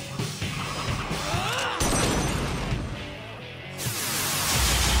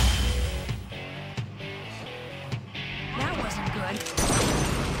 That wasn't good.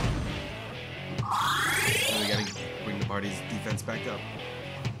 And we gotta bring the party's defense back up.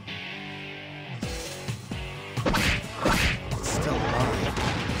 It's still alive.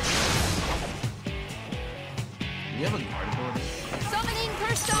 Do you have a guard ability? Summoning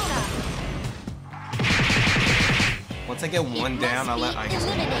Persona. Once I get one down, I'll let I guess.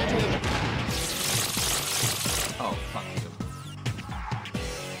 Eliminated. Oh, fuck you.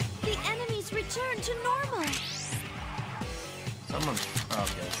 The enemies return to normal. Someone. Oh,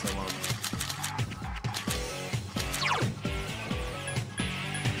 okay, so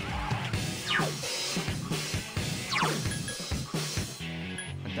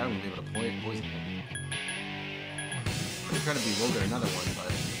I doubt I'm gonna be able to poison him. I'm trying to bewilder another one,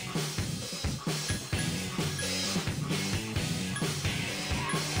 but.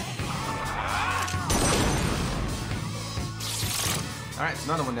 Alright, it's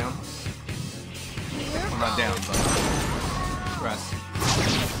another one down. I'm not down, but. Rest.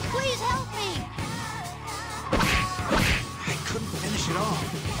 Please help me. I couldn't finish it off.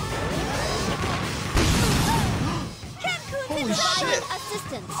 Holy shit!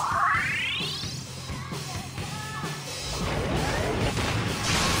 Assistance.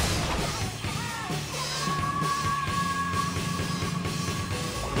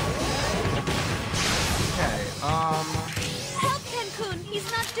 Okay, Help Cancun. He's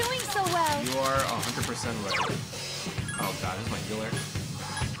not doing so well. you are 100% right. Oh god, who's my healer?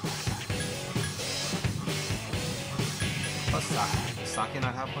 Plus Saki. Does Saki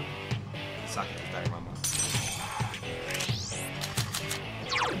not have one? Saki has Diorama.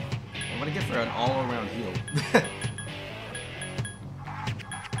 And what do I get for an all-around heal?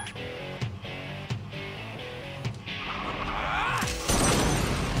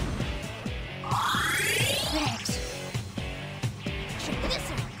 Thanks.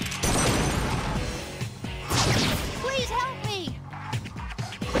 Listen. Please help me.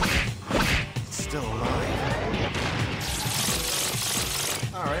 It's still alive.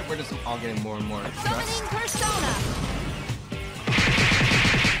 Alright, we're just all getting more and more Summoning stressed. Persona.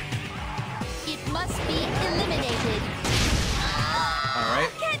 It must be eliminated. Alright.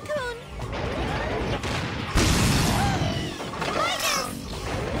 Cancun. Minus.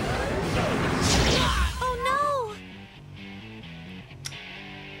 Oh no.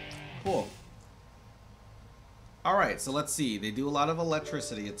 Cool. Alright, so let's see. They do a lot of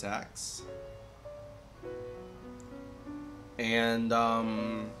electricity attacks. And,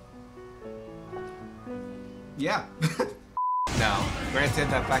 yeah. Now, granted,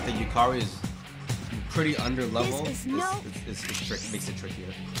 that fact that Yukari is pretty under level This is no- makes it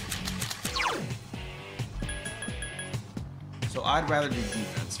trickier. So I'd rather do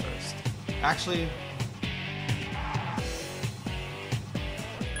defense first. Actually,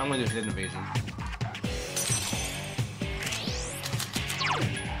 I'm gonna do hidden invasion.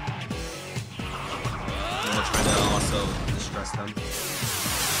 I'm gonna try to also distress them.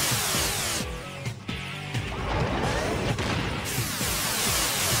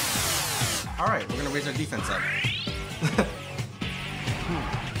 Alright, we're gonna raise our defense up.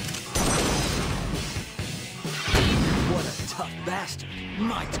 What a tough bastard.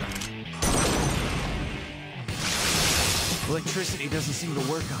 My turn. Electricity doesn't seem to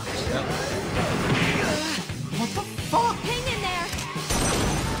work on it. Yep. What the fuck? Hang in there.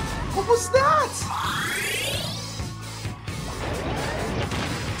 What was that?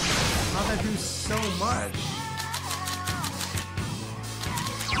 How'd that do so much?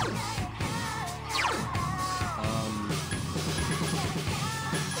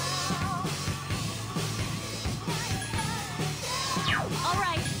 All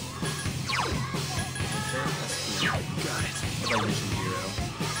right. Got it. What about Mission Hero?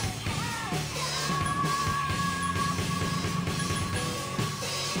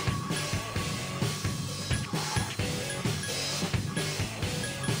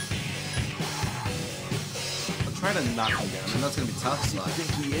 I'll try to knock him down. I know it's gonna be tough, I but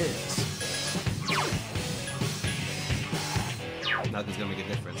think he is. nothing's gonna make a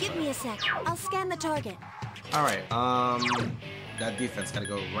difference. Give me a sec. I'll scan the target. Alright, that defense gotta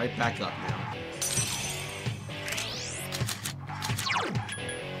go right back up now.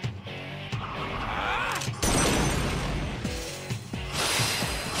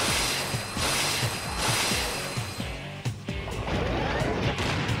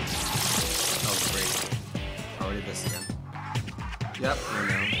 Yep, I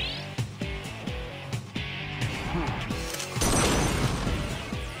know.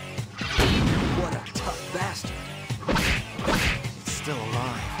 What a tough bastard. It's still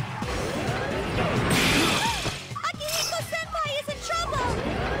alive. Akihiko-senpai is in trouble!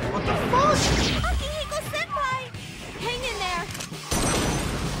 What the fuck? Akihiko-senpai! Hang in there!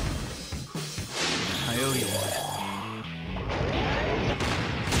 I owe you one.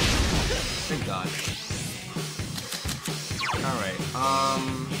 Thank God. Alright,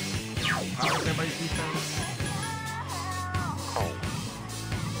 how is everybody's defense?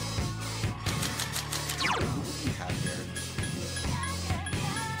 What do we have here?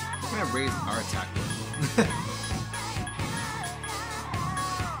 We're gonna raise our attack roll.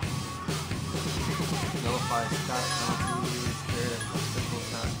 Nullify stat penalties, physical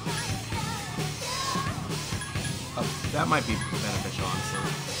stat. That might be beneficial, honestly.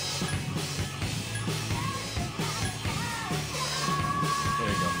 There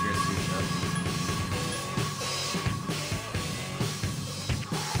you go, here's Susha.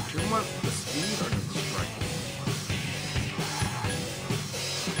 Do you want the speed or the strike?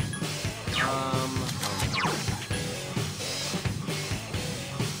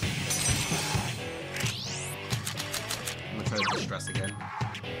 I'm gonna try to distress again.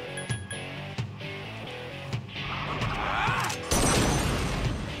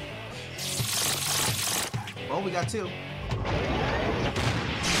 Well, we got two.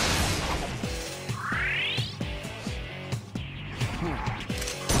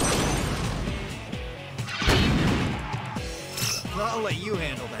 I'll let you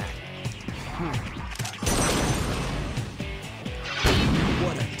handle that.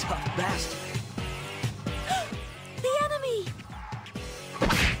 What a tough bastard. The enemy!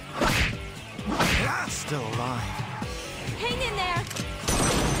 Still alive. Hang in there!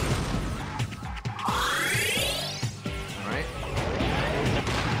 Alright.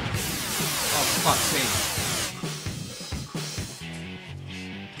 Oh, fuck's sake.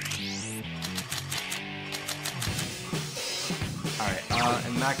 Alright,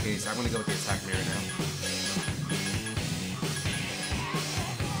 in that case, I'm gonna go with the attack mirror now.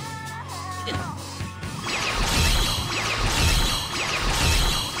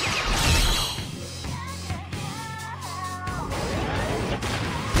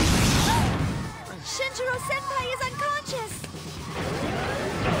 Shinjiro-senpai is unconscious!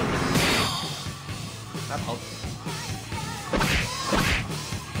 That helped.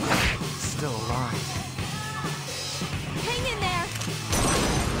 Still alive. Hang in there!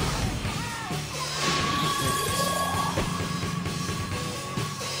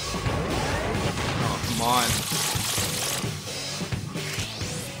 Oh, come on.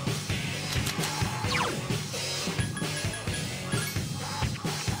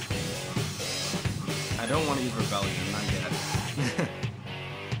 I don't want to use Rebellion, not yet.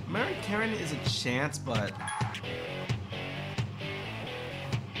 Mary Karen is a chance, but...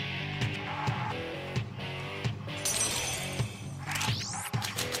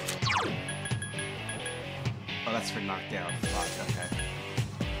 Oh, that's for knockdown. Fuck, okay.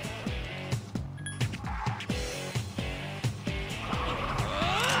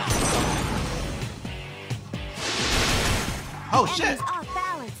 Oh, shit! Enemy's off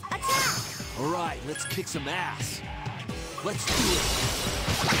balance! Attack! All right, let's kick some ass. Let's do it.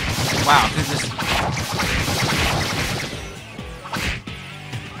 Wow, this is...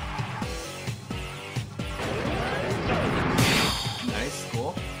 Nice,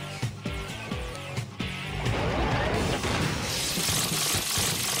 cool.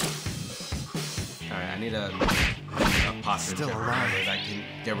 Alright, I need a posture Still temporary alive. that can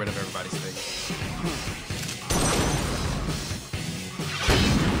get rid of everybody's thing.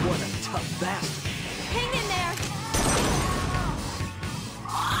 What a tough bastard. Hang in there!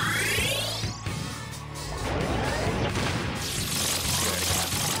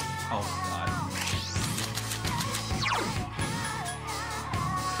 Oh, God.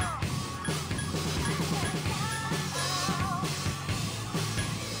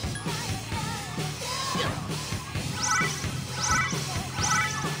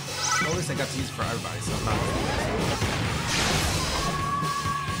 Well, at least I got to use it for everybody, so I'm not...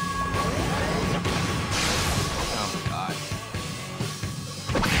 Oh, God.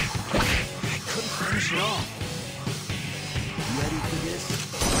 I couldn't finish it off. Ready for this?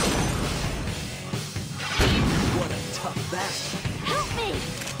 What a tough bastard. Help me!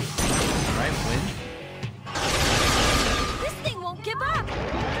 Alright, win. This thing won't give up!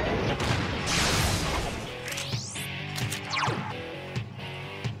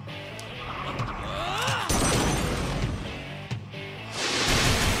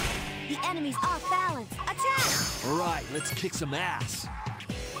 The enemy's off balance! Attack! All right, Let's kick some ass.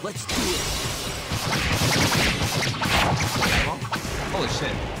 Let's do it. Holy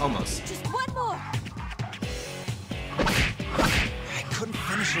shit, almost. Just one more. I couldn't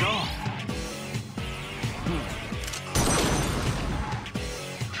finish it off.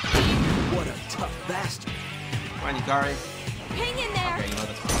 What a tough bastard. Come on, Yukari. Hang in there. Okay, you know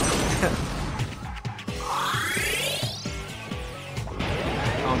that's fine.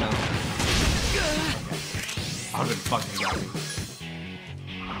 Oh no. I would've fucking got me.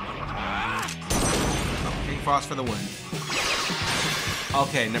 King Frost for the win.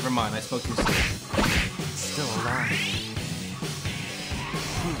 Okay, never mind. I spoke too soon. It's still alive.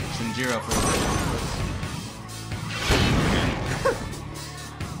 Shinjiro for the win.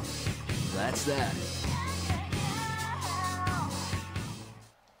 That's that.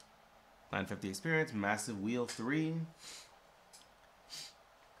 950 experience, massive wheel 3.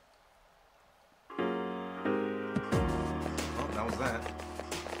 Well, that was that.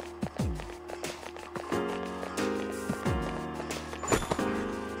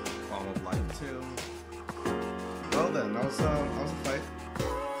 Fall of Life 2. Well then, that was a fight.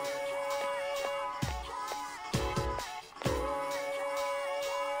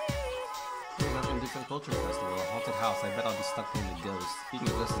 Different Culture Festival, a haunted house. I bet I'll be stuck being a ghost. Speaking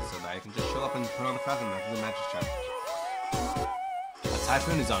of ghosts, so that I can just show up and put on a costume after the match is checked. A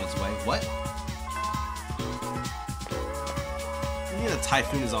typhoon is on its way. What? What do you mean a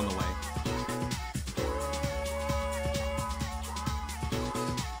typhoon is on the way?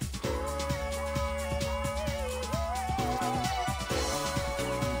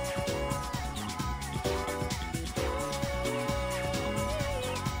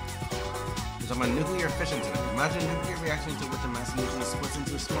 A nuclear fission today. Imagine a nuclear reaction to which a massive nucleus splits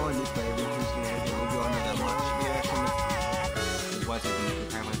into a smaller nucleus, reproducing an energy, and we all know that much reaction is why it's a nuclear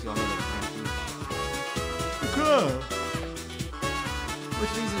timeline, you all know that. Okay.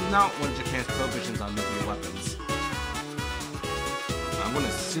 Which means it's not one of Japan's prohibitions on nuclear weapons. I'm gonna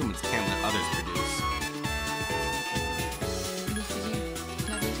assume it's can't let others produce.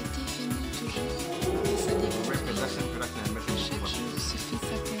 Possession, production, and mission of weapons.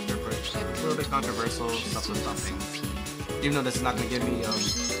 Really controversial stuff with something. Even though this is not gonna give me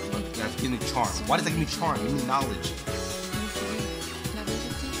that's giving me charm. Why does that give me charm? Give me knowledge.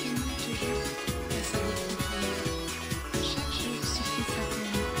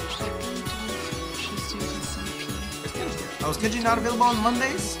 Oh, is Kenji not available on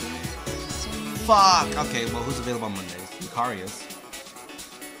Mondays? Fuck! Okay, well who's available on Mondays? Yukari is.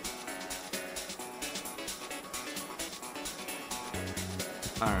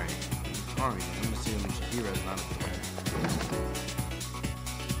 Alright. I'm assuming Shihira's not aware.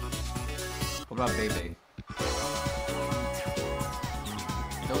 What about Bebe?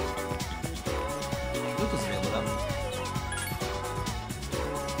 Nope. Luke is available though.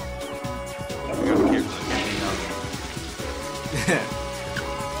 I gotta be careful, I can't hang out.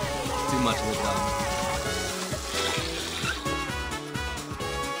 Too much with them.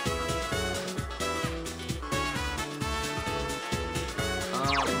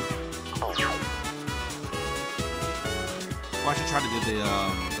 I should try to do the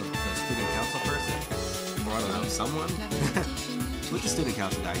student council person, or I don't know, someone. Who's the student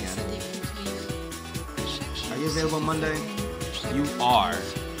council guy again? Are you available Monday? You are.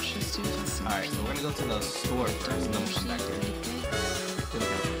 Alright, so we're gonna go to the store first, and then we'll come back here. Student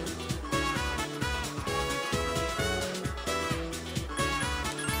council.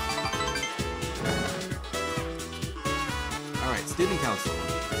 Alright, student council.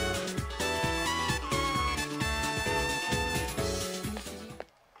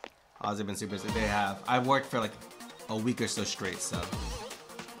 They've been super busy. They have. I've worked for like a week or so straight, so.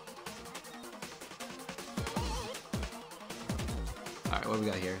 Alright, what do we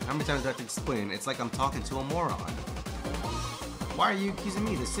got here? How many times do I have to explain? It's like I'm talking to a moron. Why are you accusing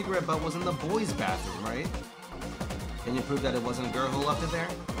me? The cigarette butt was in the boys' bathroom, right? Can you prove that it wasn't a girl who left it there?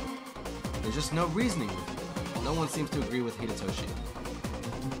 There's just no reasoning with it. No one seems to agree with Hidetoshi.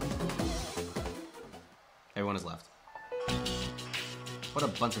 Everyone is left. What a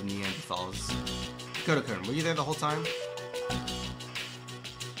bunch of Neanderthals. Koto-kun, were you there the whole time?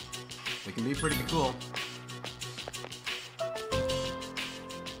 We can be pretty cool.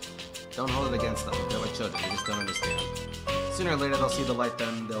 Don't hold it against them. They're like children. They just don't understand. Sooner or later, they'll see the light,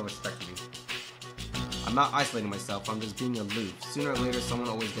 then they'll respect me. I'm not isolating myself. I'm just being aloof. Sooner or later, someone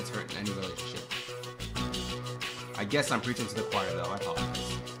always gets hurt in any relationship. I guess I'm preaching to the choir, though. I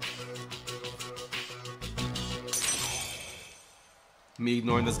apologize. Me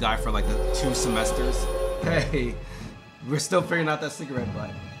ignoring this guy for like 2 semesters. Hey, we're still figuring out that cigarette butt.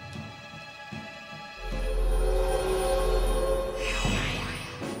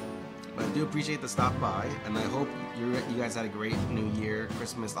 do appreciate the stop by, and I hope you guys had a great New Year,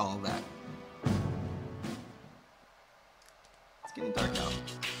 Christmas, all of that. It's getting dark out.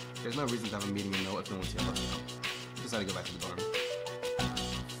 There's no reason to have a meeting and know if no one's here. Let me know. Just had to go back to the dorm.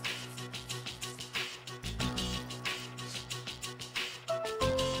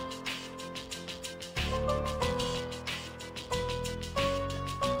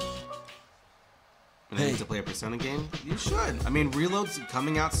 Hey. To play a Persona game? You should. I mean, Reload's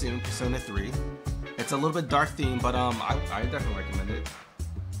coming out soon, Persona 3. It's a little bit dark theme, but I definitely recommend it.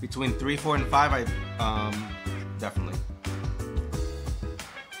 Between 3, 4, and 5, definitely.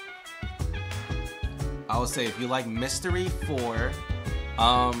 I would say if you like Mystery 4,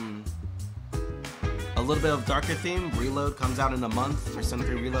 a little bit of darker theme, Reload comes out in a month, Persona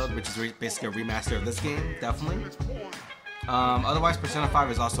 3 Reload, which is basically a remaster of this game, definitely. Otherwise, Persona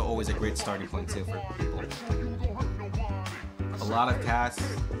 5 is also always a great starting point too for people. A lot of casts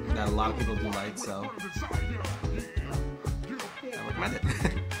that a lot of people do like, so I recommend it.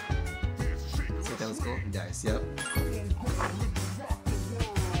 So that was cool, guys. Yep.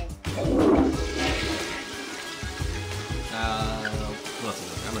 What else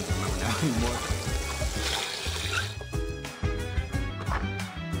is it? I don't remember now anymore.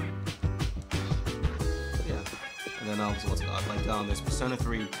 And then what's it called? Like there's Persona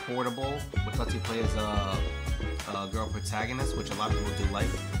 3 Portable, which lets you play as a girl protagonist, which a lot of people do like.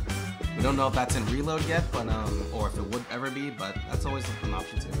 We don't know if that's in Reload yet, but or if it would ever be, but that's always an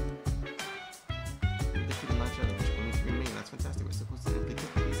option too. That's fantastic. We're supposed to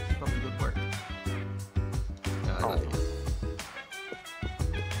please keep up the good work. Nothing yet.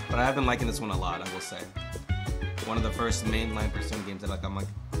 But I have been liking this one a lot, I will say. One of the first mainline Persona games that I'm like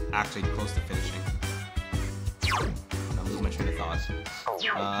actually close to finishing. I'm losing my train of thought.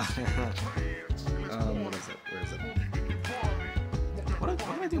 What is it? Where is it? What do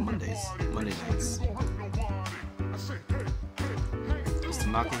I do Mondays? Monday nights. Is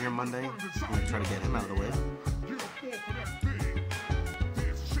Tanaka here Monday? I'm gonna try to get him out of the way.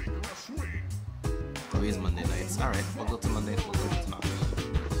 Oh, he is Monday nights. Alright, we'll go to Monday. We'll go to Tanaka.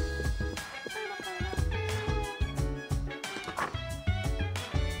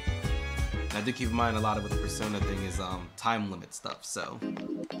 I do keep in mind a lot of what the Persona thing is time limit stuff, so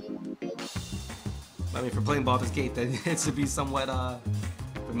I mean for playing Baldur's Gate that it should be somewhat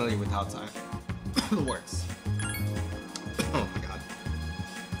familiar with how time works. Oh my god.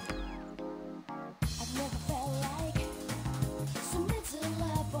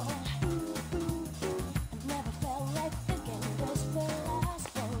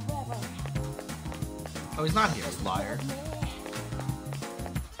 Oh, he's not here, liar.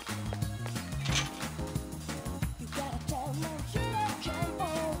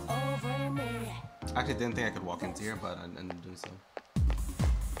 Actually, didn't think I could walk into here, but I ended up doing so.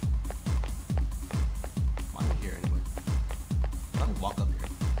 I'm here anyway. Let me walk up here.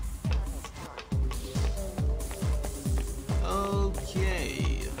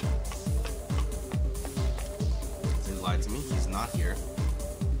 Okay. So he lied to me. He's not here.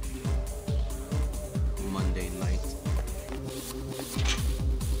 Monday night.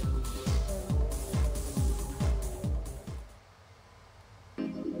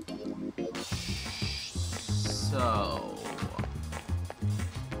 So,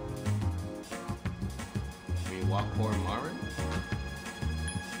 can we walk for Marin?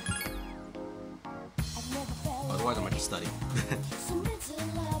 Otherwise, I might just study.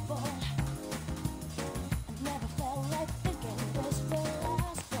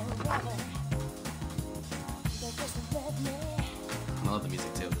 I love the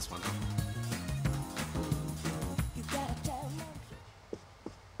music too, this one.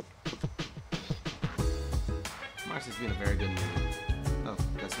 Marcy's being a very good mood. Oh,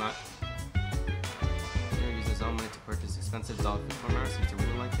 that's not. He uses his own money to purchase expensive dog food for Mara seems to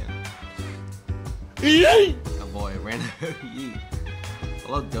really like it. Oh boy, random yeet.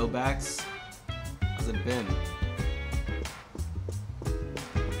 Hello, Dobax. How's it been?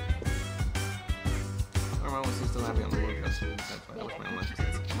 I was still happy on the road. I wish my own life was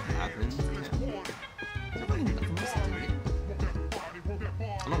happened. There's really nothing else to do here. I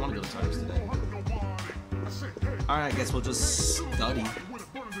don't want to go to Tires today. Alright, I guess we'll just study.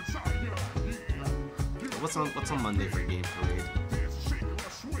 What's on Monday for Game Parade?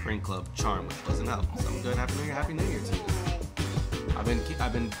 Spring Club Charm, which doesn't help. So I'm good. Happy New Year to you. I've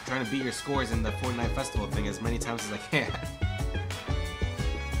been trying to beat your scores in the Fortnite Festival thing as many times as I can.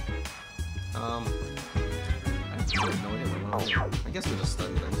 I have no idea what I'm doing. I guess we'll just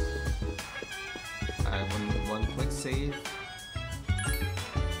study then. I have one quick save.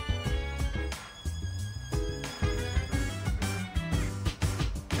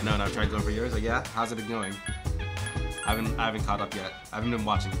 No, know, I've tried going for years. Like, yeah, how's it been going? I haven't caught up yet. I haven't been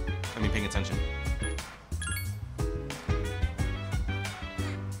watching. Paying attention.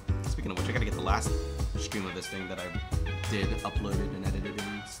 Speaking of which, I gotta get the last stream of this thing that I did, uploaded and edited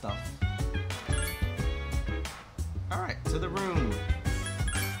and stuff. Alright, to the room.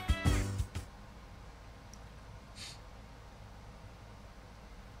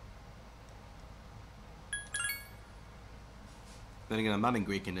 Then again, I'm not in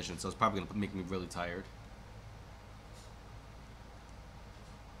great condition, so it's probably gonna make me really tired.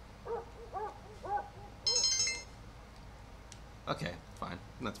 Okay, fine.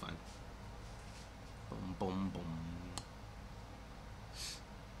 That's fine. Boom, boom, boom.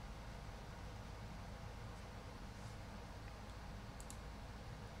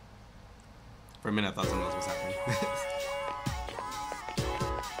 For a minute, I thought something else was happening.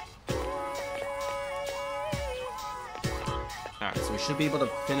 Alright, so we should be able to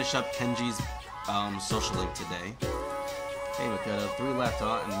finish up Kenji's social link today. Okay, we've got 3 left,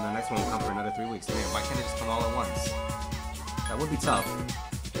 and the next one will come for another 3 weeks. Man, why can't it just come all at once? That would be tough.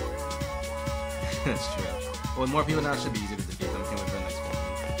 That's true. Well, with more people now, it should be easier to defeat them. Can't wait for the next one.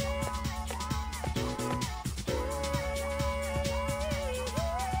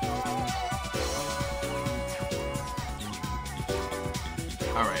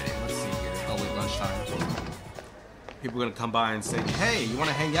 Alrighty, let's see here. Oh wait, lunchtime. People are gonna come by and say, "Hey, you want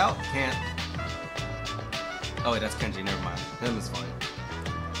to hang out?" Can't. Oh wait, that's Kenji. Never mind. Him is fine.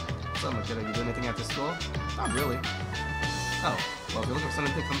 What's up, kid? Are you doing anything after school? Not really. Oh, well, if you're looking for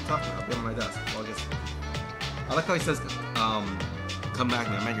something to come talk to me, I'll be on my desk. Well, I guess. I like how he says, come back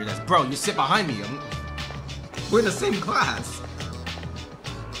and I'm at your desk. Bro, you sit behind me. We're in the same class.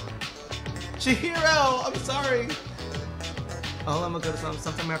 Chihiro, I'm sorry. Oh, I'm gonna go to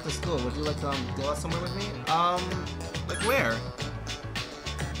sometime after school. Would you like to go out somewhere with me? Like where?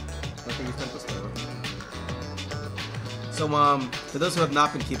 I think you spent this store. So, for those who have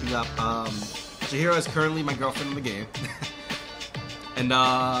not been keeping up, Chihiro is currently my girlfriend in the game. And,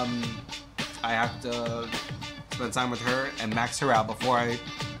 I have to spend time with her and max her out before I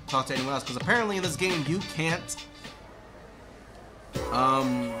talk to anyone else. Because apparently in this game, you can't, I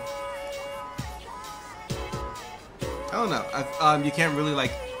don't know. You can't really,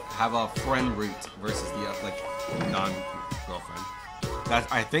 like, have a friend route versus the, like, non-girlfriend.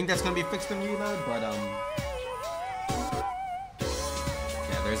 I think that's gonna be fixed in Reload, but,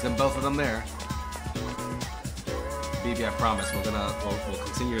 yeah, there's them, both of them there. BB, I promise, we'll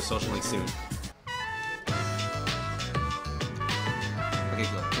continue your social link soon. Okay,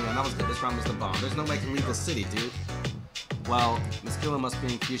 good. Yeah, that was good. This round was the bomb. There's no way I can leave the city, dude. Well, Miss Killa must be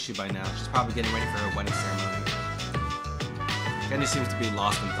in Kyushu by now. She's probably getting ready for her wedding ceremony. Kenji seems to be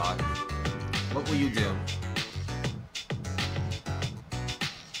lost in thought. What will you do?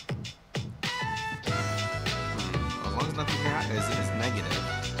 As long as nothing here is negative.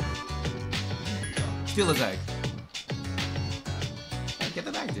 Steal his egg. Get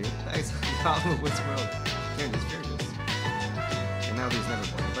the bag, dude. The egg's what's wrong? Fairness. And now he's never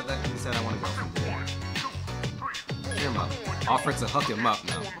born. But he said I want to go from there. Cheer him up. Offer to hook him up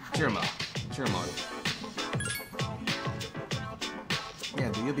now. Cheer him up. Yeah,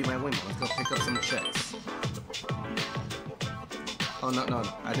 dude, you'll be my wingman. Let's go pick up some chicks. Oh, no,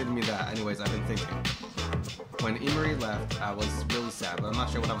 I didn't mean that. Anyways, I've been thinking. When Emery left, I was really sad, but I'm not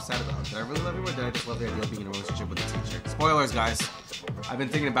sure what I was sad about. Did I really love him, or did I just love the idea of being in a relationship with a teacher? Spoilers, guys. I've been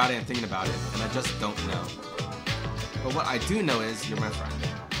thinking about it, and I just don't know. But what I do know is, you're my friend.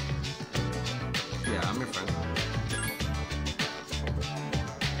 Yeah, I'm your friend.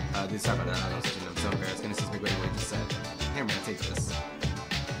 Dude, sorry about that. I don't know. I'm so embarrassed. Gonna see me what you just said. Here, man, take this.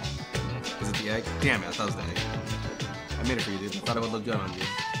 Is it the egg? Damn it, I thought it was the egg. I made it for you, dude. I thought it would look good on you.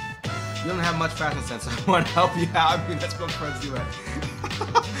 You don't have much fashion sense, so I want to help you out. I mean, that's what friends do it.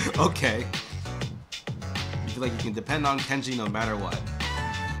 Okay. You feel like you can depend on Kenji no matter what.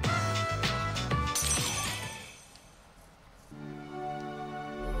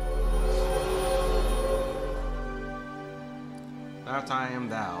 That I am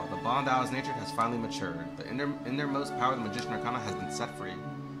thou. The bond thou as nature has finally matured. The innermost power of the Magician Arcana has been set free.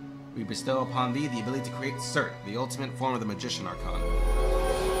 We bestow upon thee the ability to create Cert, the ultimate form of the Magician Arcana.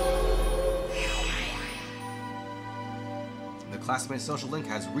 The classmate social link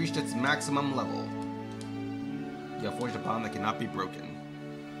has reached its maximum level. You have forged a bond that cannot be broken.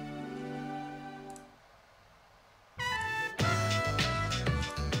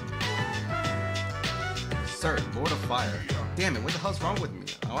 Cert, Lord of Fire. Damn it, what the hell's wrong with me?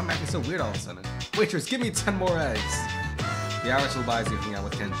 Oh, I'm acting so weird all of a sudden. Waitress, give me 10 more eggs. The Irish will buy you hang out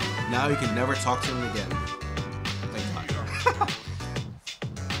with Kenji. Now you can never talk to him again. Thank God.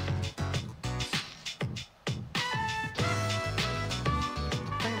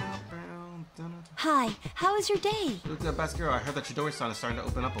 Hi, how was your day? Look at the best girl. I heard that Chidori's son is starting to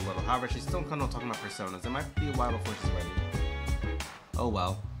open up a little. However, she's still kind of talking about personas. It might be a while before she's ready. Oh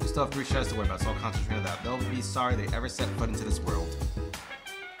well. We still have 3 shadows to worry about, so I'll concentrate on that. They'll be sorry they ever set foot into this world.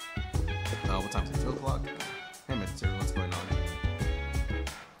 What time is it? 2 o'clock? Hey, Mr. What's going on?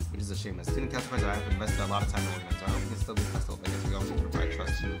 Which is a shame. As student council president, I have invested a lot of time in organizing, so I hope we can still be festival. I guess we all need to provide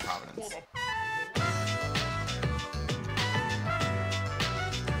trust in Providence.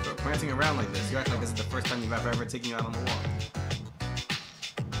 So, prancing around like this, you act like this is the first time you've ever taken you out on the walk.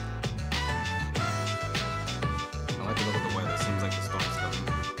 I like to look at the weather. It seems like the storm's coming.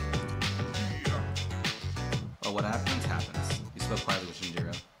 Well, what happens, happens. You spoke quietly with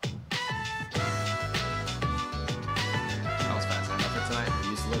Shinjiro. You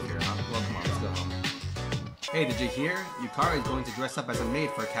used to live here, huh? Well, come on, let's go home. Hey, did you hear? Yukari is going to dress up as a maid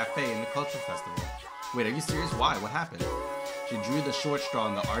for a cafe in the culture festival. Wait, are you serious? Why? What happened? She drew the short straw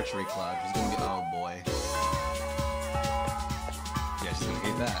in the archery club. She's gonna be... Oh, boy. Yeah, she's gonna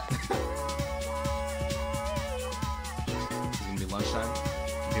hate that. It's gonna be lunchtime.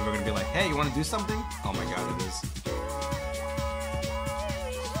 People are gonna be like, hey, you wanna do something? Oh my god, it is.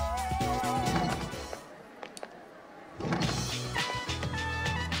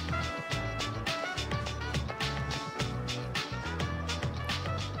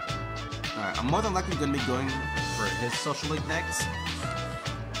 I'm more than likely going to be going for his social link next,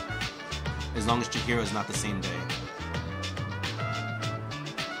 as long as Chihiro is not the same day.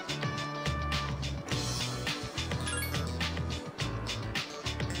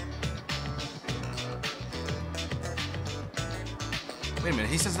 Wait a minute,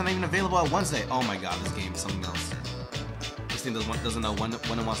 he says it's not even available on Wednesday. Oh my god, this game is something else. This thing doesn't know when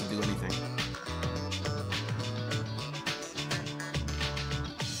it wants to do anything.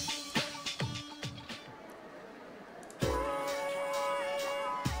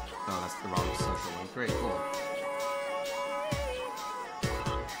 Great, cool.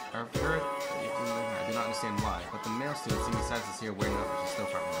 I've heard that you can, I do not understand why, but the male student seeing besides this here wearing up is still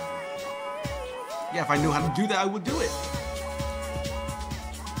far from that. Yeah, if I knew how to do that, I would do it.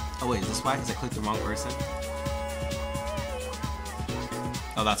 Oh wait, is this why? Because I clicked the wrong person?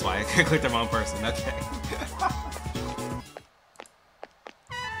 Oh, that's why. I clicked the wrong person. Okay.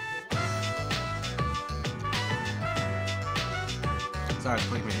 Sorry,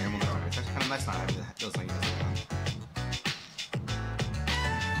 click me here. It's actually kind of nice not having those things around.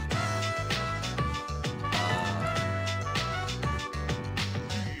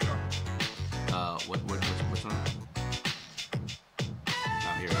 Which one?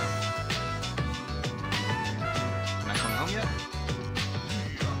 Oh, here we go. Am I coming home yet?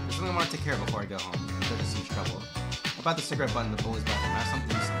 There's something I want to take care of before I go home. There's just huge trouble. About the cigarette button in the boys' bathroom. I have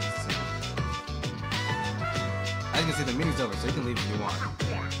something to say. As you can see, the meeting's over, so you can leave if you want.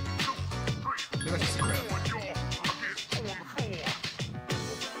 Maybe I should sit around.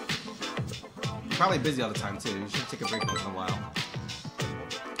 You're probably busy all the time, too. You should take a break once in a while.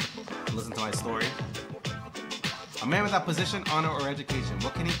 Listen to my story. A man without position, honor, or education.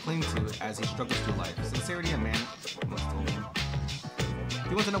 What can he cling to as he struggles through life? Sincerity, a man must hold him. Do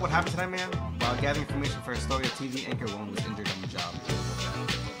you want to know what happened to that man? While gathering information for a story, a TV anchor woman was injured on the job.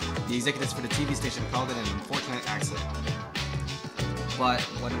 The executives for the TV station called it an unfortunate accident. But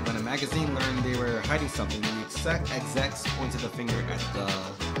when a magazine learned they were hiding something, the execs pointed the finger at the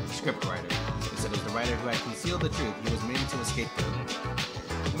script writer. They said it was the writer who had concealed the truth. He was made into a scapegoat.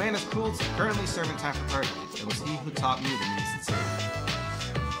 The man is currently serving time for perjury. It was he who taught me the meaning of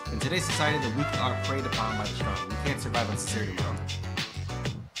sincerity. In today's society, the weak are preyed upon by the strong. We can't survive on sincerity alone.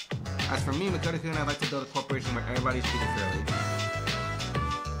 As for me, Makoto-kun, I'd like to build a corporation where everybody's treated fairly.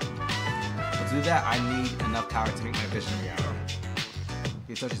 But to do that, I need enough power to make my vision a reality.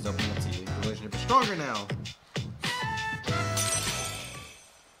 Hitoshi's opening up to you. The relationship is stronger now.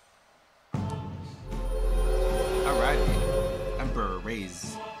 Alrighty. Emperor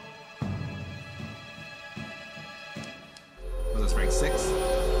Raise. Was this rank 6?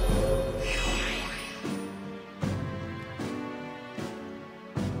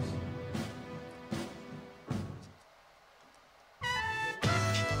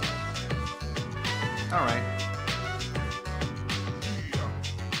 Alright.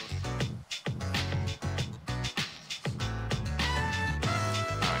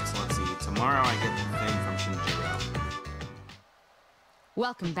 Alright, so let's see. Tomorrow I get the thing from Shinjiro.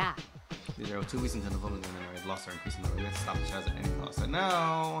 Welcome back. These are 2 weeks into development and I've lost our increasing number. We have to stop the shadows at any cost.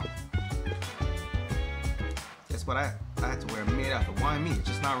 No! Guess what? I had to wear a maid outfit. Why me? It's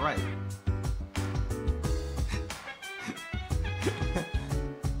just not right.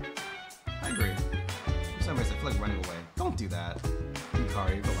 I agree. For some reason, I feel like running away. Don't do that.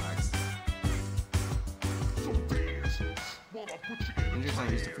 Yukari, relax.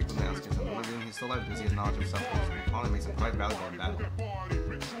 he used to frequently ask him. Believing he's still alive because he has knowledge of self-control. Quality makes him quite valuable in battle.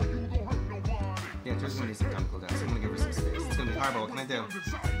 Yeah, Tura's gonna need some time to cool down, so I'm gonna give her some space. It's gonna be hard, but what can I do?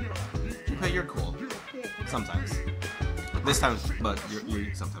 Hey, you're cool. Sometimes. This time, but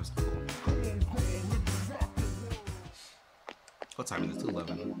you're sometimes cool. What time is it? It's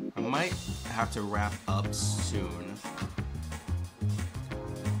 11. I might have to wrap up soon.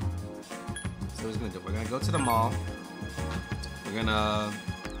 So what we're gonna do? We're gonna go to the mall. We're gonna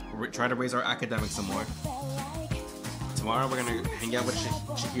try to raise our academics some more. Tomorrow we're gonna hang out with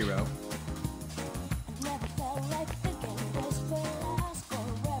Chihiro.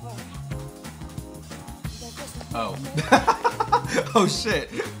 Oh. Oh shit.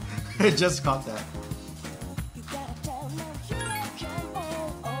 I just caught that.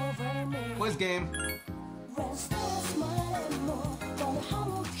 Quiz game.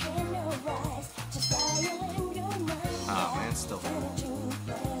 Oh man, still.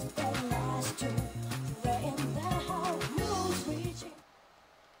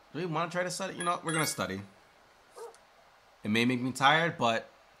 Do we want to try to study? You know what? We're gonna study. It may make me tired, but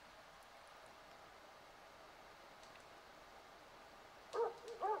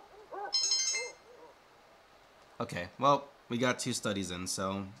okay, well, we got 2 studies in,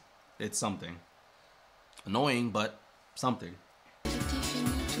 so it's something. Annoying, but something.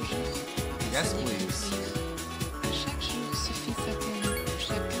 Yes, please.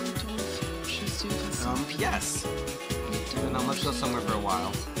 Yes. And now let's go somewhere for a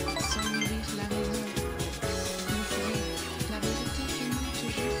while.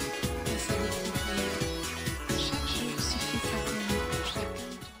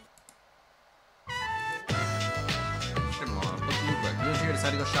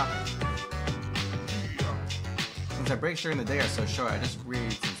 Decided to go shopping. Since our breaks during the day are so short, I just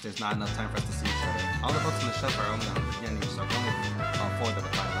read since there's not enough time for us to see each other. All the books on the shelf are only 100 yen each, so I can only afford them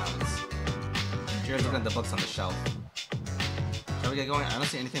with my allowance. Cheers, looking at the books on the shelf. Shall we get going? I don't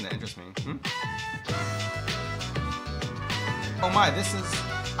see anything that interests me. Oh my, this is...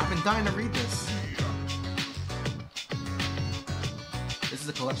 I've been dying to read this. This is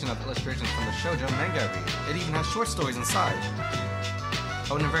a collection of illustrations from the shoujo manga I read. It even has short stories inside.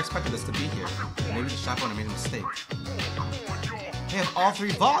 I would never expected this to be here. Maybe the shop owner made a mistake. They have all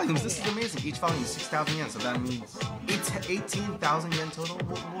 3 volumes! This is amazing! Each volume is 6,000 yen, so that means 18,000 yen total?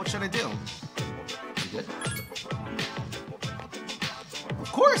 What should I do? You good?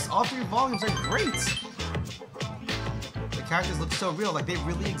 Of course! All 3 volumes are great! The characters look so real, like they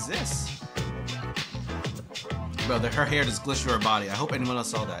really exist. Bro, her hair just glitched through her body. I hope anyone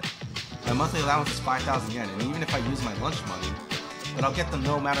else saw that. My monthly allowance is 5,000 yen, and even if I use my lunch money, but I'll get them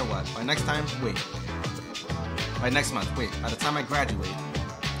no matter what. By next time, wait. By next month, wait. By the time I graduate,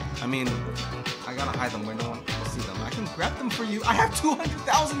 I mean, I gotta hide them where no one will see them. I can grab them for you. I have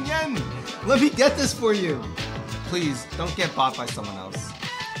 200,000 yen! Let me get this for you! Please, don't get bought by someone else.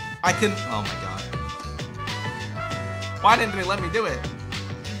 I can... Oh my god. Why didn't they let me do it?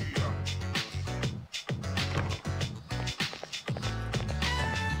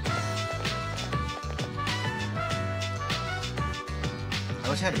 I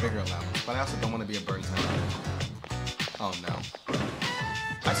wish I had a bigger allowance, but I also don't want to be a burden to my life. Oh no.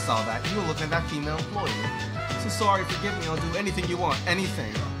 I saw that. You were looking at that female employee. So sorry, forgive me, I'll do anything you want.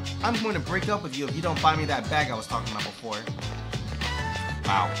 Anything. I'm going to break up with you if you don't buy me that bag I was talking about before.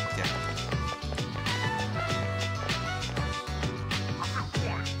 Wow, okay.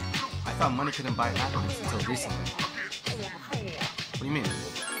 I thought money couldn't buy happiness until recently. What do you mean?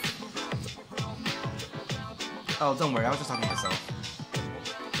 Oh, don't worry, I was just talking to myself.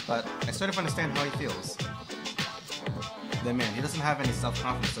 But I sort of understand how he feels. Then man, he doesn't have any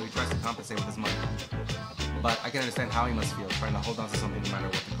self-confidence, so he tries to compensate with his money. But I can understand how he must feel, trying to hold on to something no matter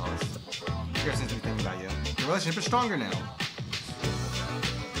what the cost. Here seems to be thinking about you. The relationship is stronger now.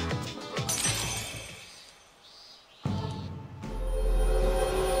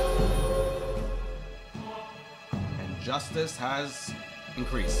 And justice has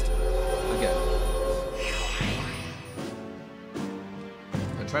increased. Again.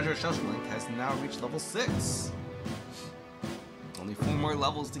 The treasure social link has now reached level 6. Only 4 more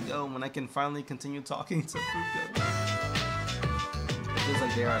levels to go when I can finally continue talking to Fuka. It feels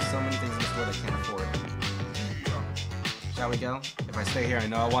like there are so many things in this world I can't afford. Shall we go? If I stay here, I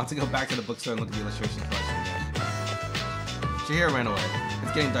know I want to go back to the bookstore and look at the illustration collection again. Chihiro ran away.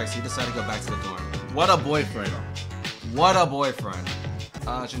 It's getting dark, so he decided to go back to the dorm. What a boyfriend. What a boyfriend.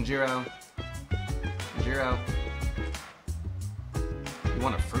 Shinjiro. Shinjiro. You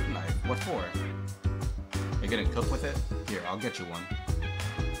want a fruit knife? What for? Are you gonna cook with it? Here, I'll get you one.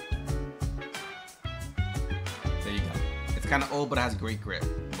 There you go. It's kind of old, but it has great grip.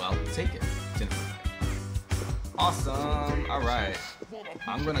 Well, take it. It's infinite. Awesome. All right.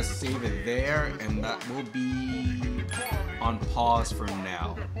 I'm gonna save it there, and that will be on pause for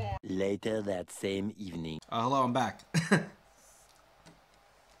now. Later that same evening. Hello, I'm back.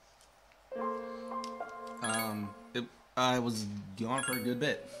 I was gone for a good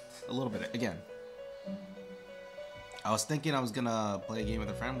bit. A little bit, again. I was thinking I was gonna play a game with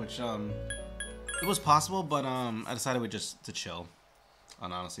a friend, which, it was possible, but, I decided just to chill.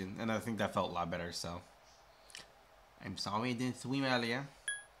 Honestly, and I think that felt a lot better, so. I'm sorry I didn't swim earlier.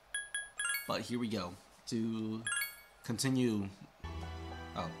 But here we go. To continue.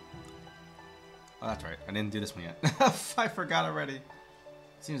 Oh, that's right. I didn't do this one yet. I forgot already.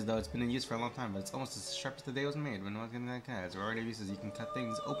 Seems as though it's been in use for a long time, but it's almost as sharp as the day it was made. When no one's getting that cans, or already uses, you can cut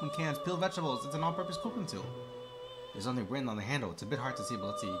things, open cans, peel vegetables. It's an all-purpose cooking tool. There's something written on the handle. It's a bit hard to see, but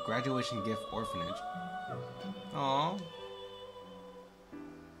let's see. Graduation gift orphanage. Aww.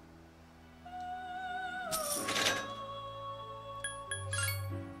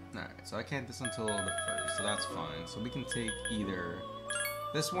 Alright, so I can't do this until the 1st, so that's fine. So we can take either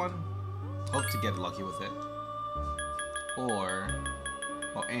this one, hope to get lucky with it, or,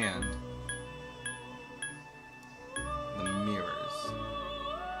 oh, and the mirrors.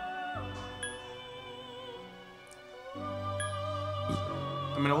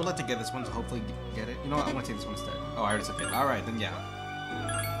 I mean, I would like to get this one to hopefully get it. You know what? I'm gonna take this one instead. Oh, I already said it. Alright, then yeah.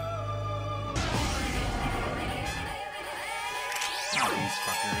 These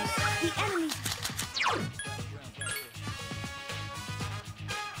fuckers. The enemy.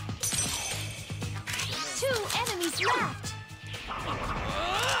 Two enemies left.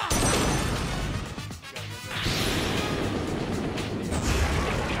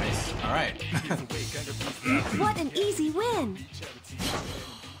 Nice. All right. What an easy win.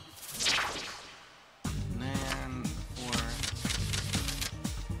 Man,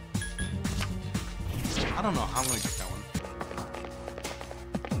 I don't know how I'm gonna get that one.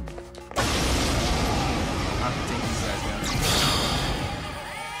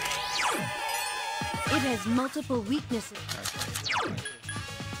 It has multiple weaknesses.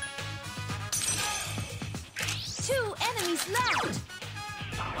 Two enemies left.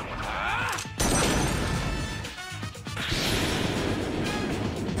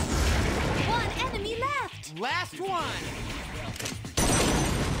 One enemy left. Last one.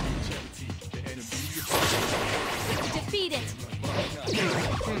 Defeat it.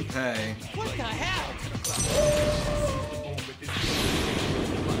 Okay. What the hell?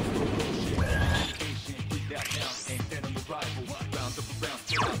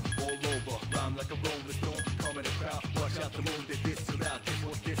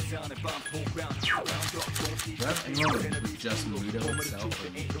 That was just Mudo itself.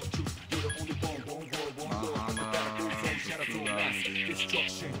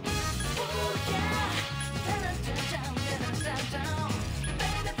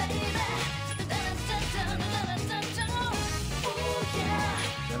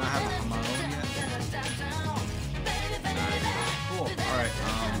 Then I have a Hamaro yet. Cool. Alright,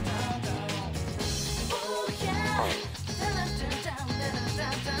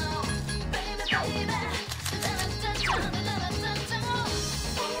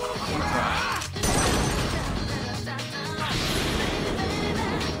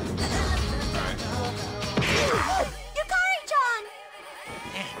 Yukari-chan!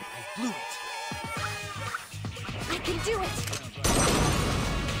 Man, I blew it. I can do it.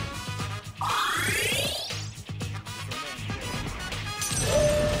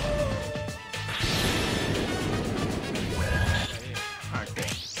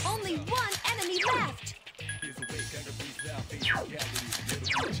 Only one enemy left.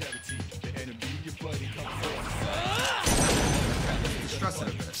 stress it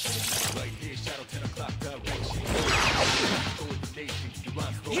a bit.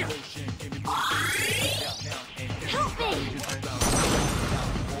 Here. Help me!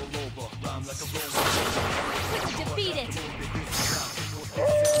 Defeat it.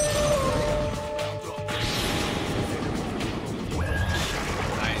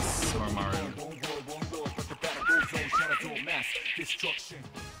 Nice, Maru.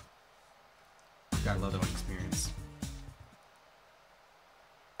 Gotta love that one experience.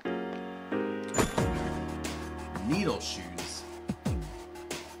 Needle shoes.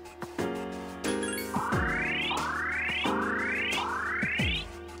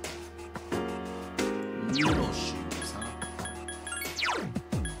 Needle shoes, huh?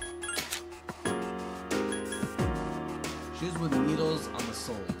 Shoes with needles on the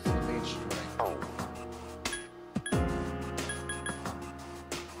soles. The page strike.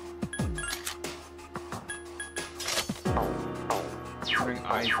 considering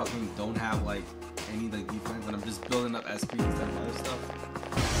I fucking don't have like any like defense and I'm just building up SP instead of other stuff.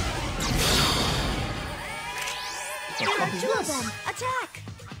 There are two of them. Attack!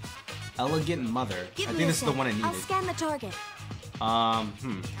 Elegant Mother. Give I me think a this is the sec. one I I'll needed. scan the target.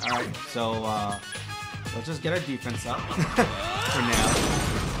 Alright, so let's just get our defense up for now.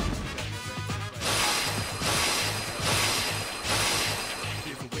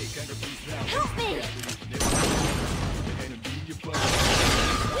 Help me!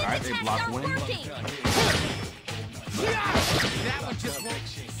 Alright, they block winning.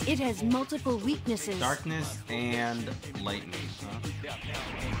 It has multiple weaknesses. Darkness and lightning. Huh?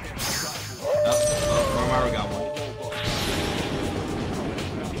 Oh, Maru got one.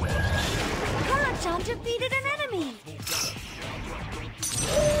 Kara-chan defeated an enemy.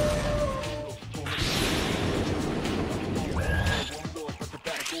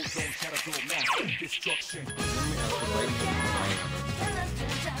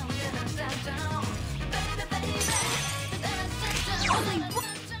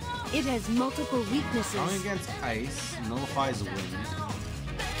 It has multiple weaknesses. Going against ice, nullifies wind.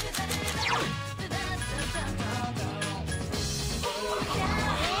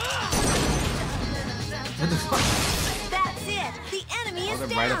 What the fuck? That's it. The enemy is They're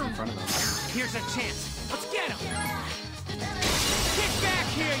down. right up in front of us. Here's a chance. Let's get him. Get back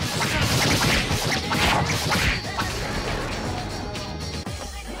here, you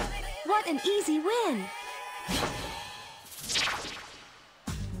What an easy win.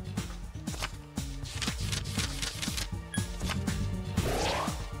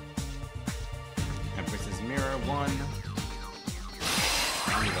 Empress's Mirror, 1.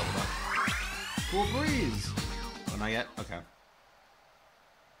 Now we leveled up. Cool breeze! Oh, not yet? Okay.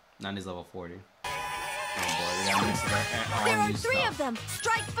 Nandy's level 40. Oh boy, we gotta mix it up. There are 3 of them.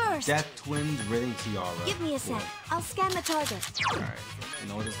 Strike first. Death Twins, Writhing Tiara. Give me a Cool. sec. I'll scan the target. Alright. You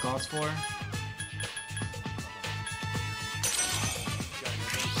know what this calls for?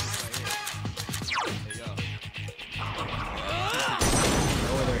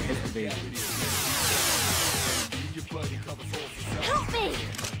 Oh, they're hit evasion. Help me!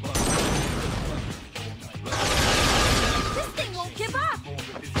 This thing won't give up.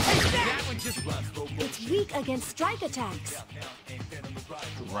 That one just It's weak against strike attacks.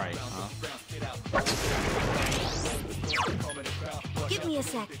 Right, huh? Give me a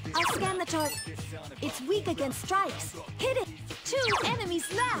sec. I'll scan the target. It's weak against strikes. Hit it. 2 enemies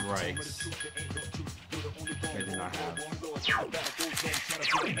left. Right. I do not have.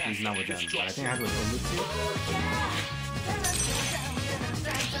 He's not with them, but I think I have with Omutsu.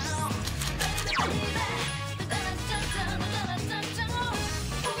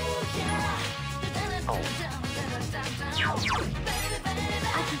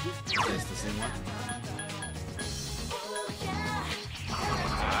 Is the same one?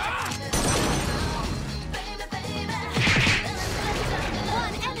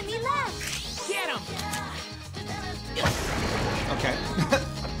 One enemy left. get him. Okay.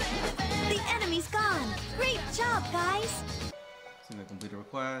 The enemy's gone. Great job, guys. Seem to complete a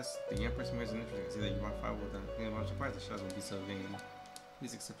request. The Empress Mirror is an interesting. I see that you modify with them. I'm surprised the shots won't be so vain.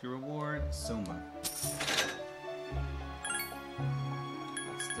 Please accept your reward. Soma. That's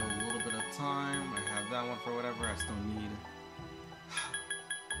still a little bit of time. I have that one for whatever I still need.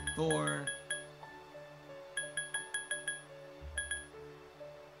 Thor.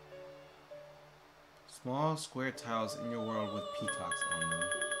 Small square tiles in your world with peacocks on them.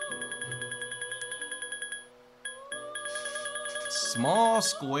 Small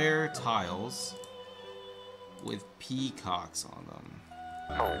square tiles with peacocks on them.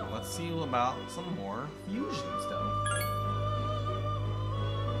 Alright, let's see about some more fusions though.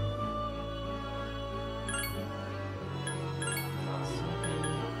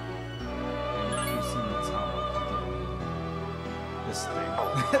 This thing.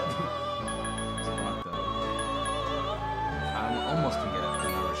 What though? I almost can get it.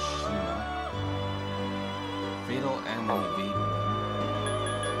 Hiroshima. Fatal and evade.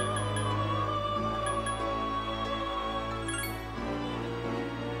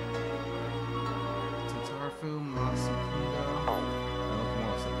 Tarafu, Masukuga. I look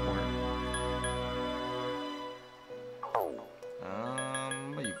more support.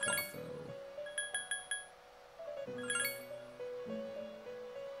 What you Clotho?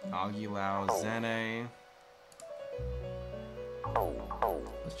 Aguilao, Zane.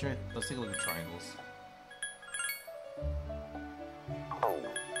 Let's take a look at triangles.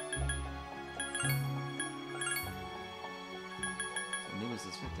 The newest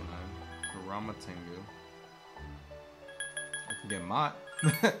is 59. Kurama Tengu. I can get Mott.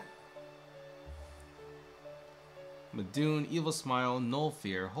 Madoon, Evil Smile, Null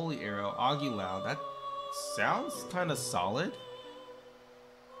Fear, Holy Arrow, Augie Loud. That sounds kind of solid.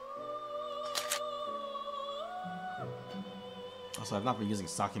 Also, I've not been using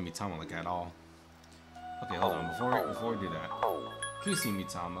Saki Mitama like at all. Okay, hold on. Before we do that, Kusi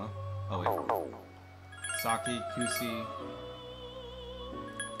Mitama. Oh wait, Saki, Kusi.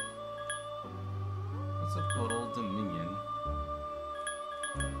 What's a Total Dominion?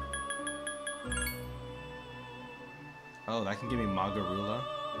 Oh, that can give me Magarula.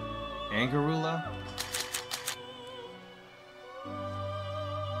 Angarula?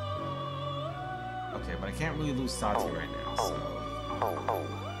 Okay, but I can't really lose Sati right now, so...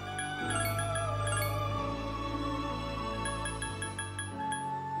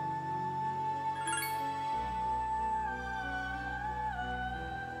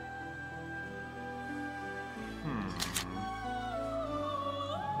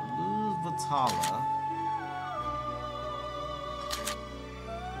 Lose Vitala.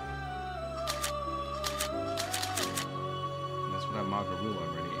 Magarula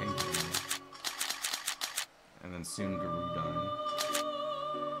already, and Garou. And then soon Garudon.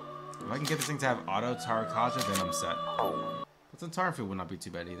 If I can get this thing to have auto Tarakaja, then I'm set. But the Tarfield would not be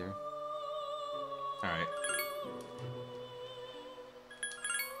too bad either. Alright.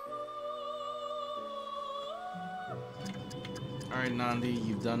 Alright, Nandi,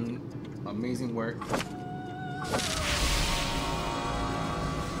 you've done amazing work.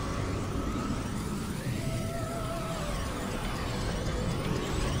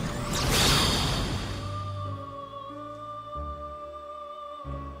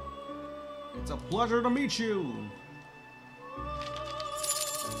 Pleasure to meet you.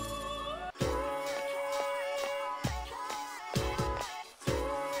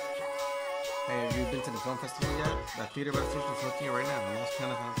 Hey, have you been to the film festival yet? That theater registration is looking at right now. And that's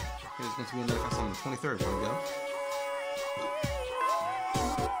kind of there's going to be another festival on the 23rd. Want to go?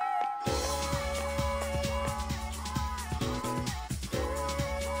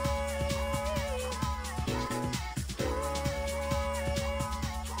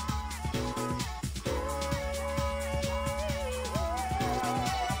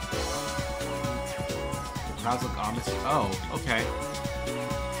 Clouds look ominous. Oh, okay.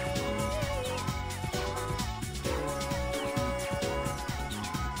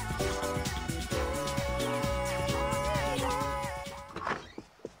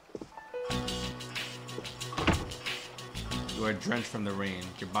 You are drenched from the rain.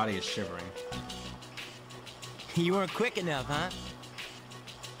 Your body is shivering. You weren't quick enough, huh?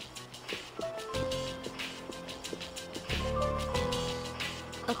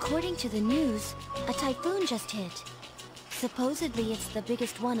 According to the news, a typhoon just hit. Supposedly it's the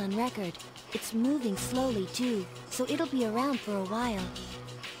biggest one on record. It's moving slowly too, so it'll be around for a while.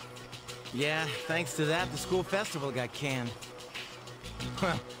 Yeah, thanks to that, the school festival got canned.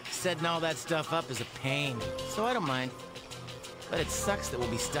 Well, setting all that stuff up is a pain, so I don't mind. But it sucks that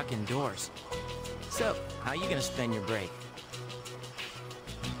we'll be stuck indoors. So, how are you gonna spend your break?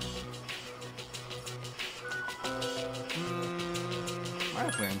 I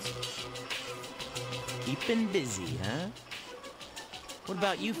have plans. Keeping busy, huh? What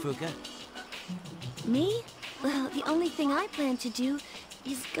about you, Fuka? Me? Well, the only thing I plan to do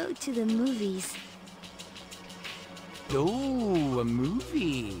is go to the movies. Oh, a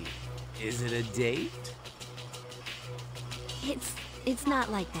movie. Is it a date? It's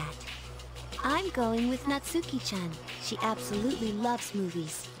not like that. I'm going with Natsuki-chan. She absolutely loves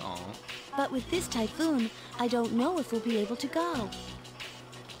movies. Aww. But with this typhoon, I don't know if we'll be able to go.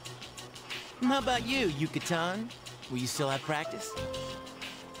 How about you, Yucatan? Will you still have practice?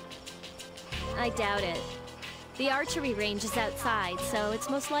 I doubt it. The archery range is outside, so it's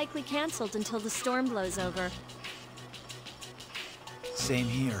most likely canceled until the storm blows over. Same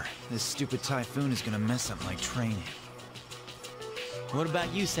here. This stupid typhoon is gonna mess up my training. What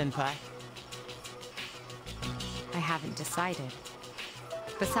about you, Senpai? I haven't decided.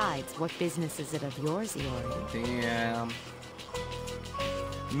 Besides, what business is it of yours, Iori? Damn.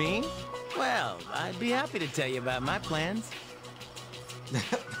 Me? Well, I'd be happy to tell you about my plans.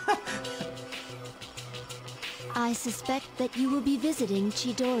 I suspect that you will be visiting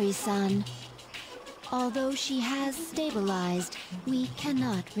Chidori-san. Although she has stabilized, we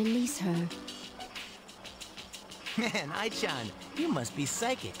cannot release her. Man, Ai-chan, you must be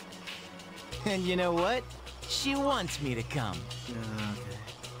psychic. And you know what? She wants me to come.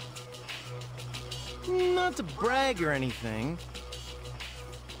 Okay. Not to brag or anything.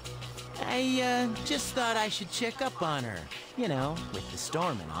 I, just thought I should check up on her. You know, with the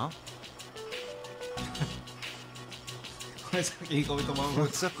storm and all.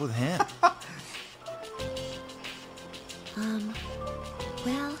 What's up with him?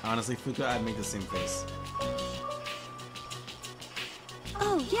 Well... Honestly, Fuka, I'd make the same face.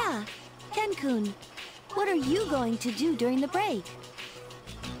 Oh, yeah. Ken-kun, what are you going to do during the break?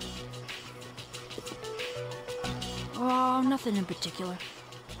 Oh, nothing in particular.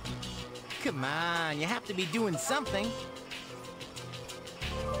 Come on, you have to be doing something.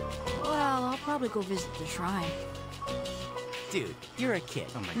 Well, I'll probably go visit the shrine. Dude, you're a kid,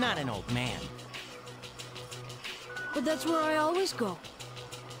 not an old man. But that's where I always go.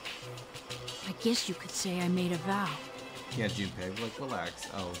 I guess you could say I made a vow. Yeah, Junpei, like, relax.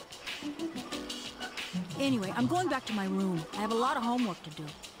 Oh. Anyway, I'm going back to my room. I have a lot of homework to do.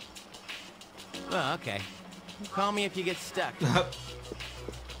 Oh, okay. Call me if you get stuck.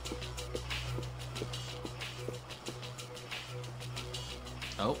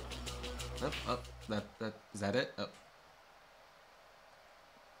 Oh. Oh, is that it? Oh.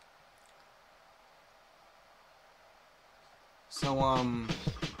 So,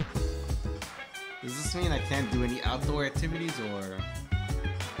 does this mean I can't do any outdoor activities, or?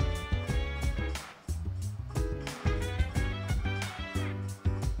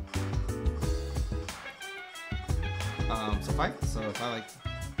 So if I like,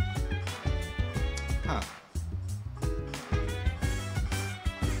 huh?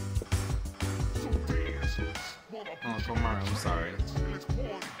 Oh, Tomorrow, I'm sorry.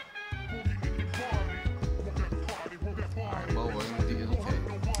 Alright, well, we're gonna do, okay.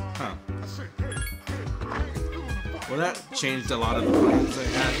 Huh. Well, that changed a lot of the plans I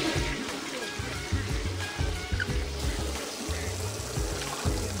had.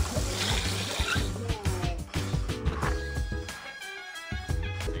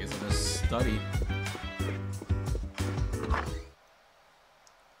 I guess I'll just study.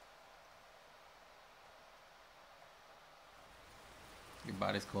 Your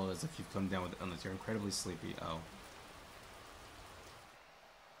body's cold as if you've come down with illness. You're incredibly sleepy. Oh.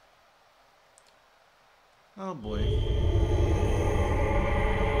 Oh boy.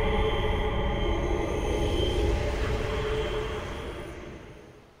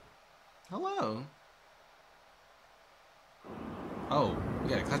 Hello. Oh, we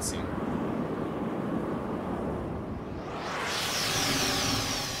got a cutscene.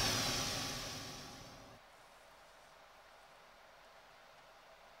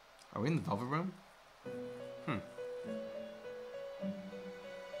 Are we in the Velvet Room?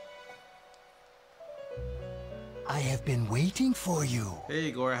 I have been waiting for you. Hey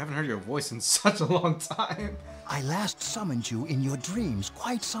Igor, I haven't heard your voice in such a long time. I last summoned you in your dreams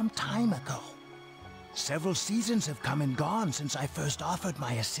quite some time ago. Several seasons have come and gone since I first offered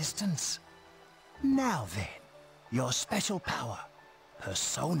my assistance. Now then, your special power,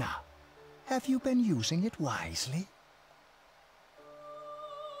 Persona. Have you been using it wisely?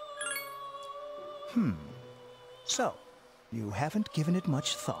 So, you haven't given it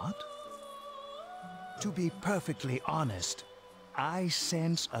much thought? To be perfectly honest, I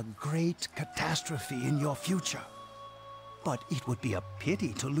sense a great catastrophe in your future. But it would be a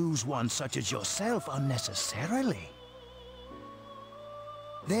pity to lose one such as yourself unnecessarily.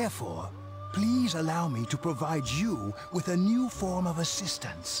 Therefore, please allow me to provide you with a new form of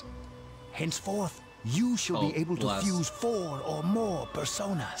assistance. Henceforth, you shall be able to fuse 4 or more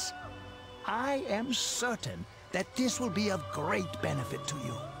personas. I am certain that this will be of great benefit to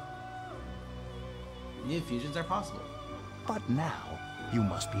you. New fusions are possible. But now, you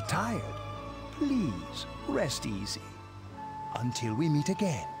must be tired. Please, rest easy. Until we meet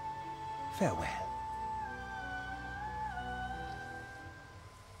again, farewell.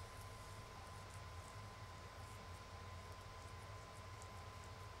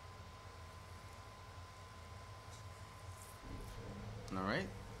 All right.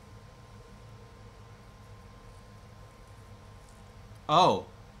 Oh.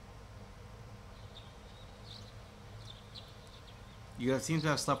 You seem to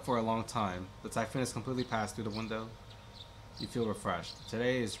have slept for a long time. The typhoon has completely passed through the window. You feel refreshed.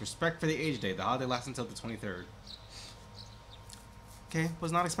 Today is Respect for the Age Day. The holiday lasts until the 23rd. Okay,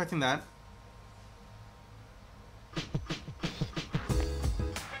 was not expecting that. I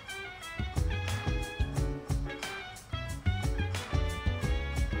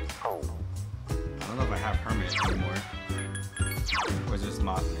don't know if I have Hermit anymore. Or is it just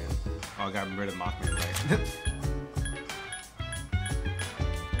Mothman? Oh, I got rid of Mothman, right?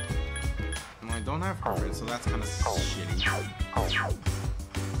 I don't have Hermit, so that's kind of shitty.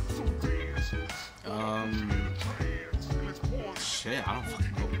 Shit, I don't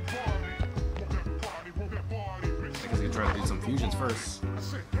fucking know. I guess I can try to do some fusions first.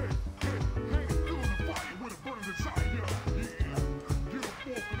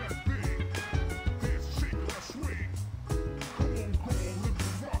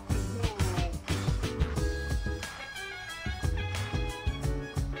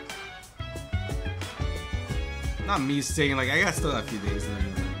 Not me saying like I got still a few days and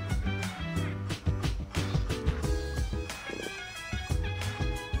then.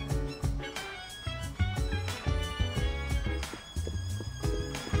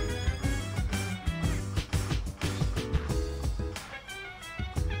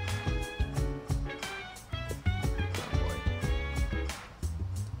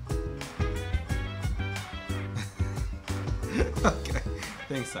 Okay.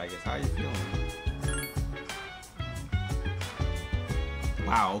 Thanks, I guess. How are you feeling?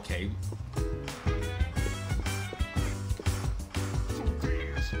 Wow, okay.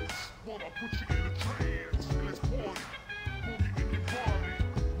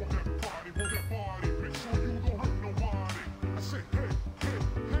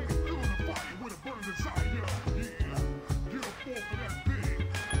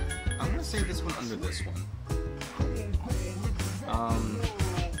 I'm gonna save this one under this one.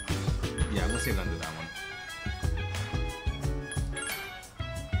 Yeah, I'm gonna save it under that one.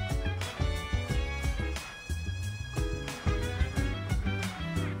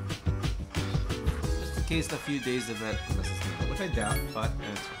 Just in case a few days of that messes me up, which I doubt, but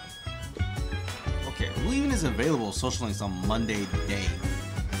it's fine. Okay, who even is available social links on Monday day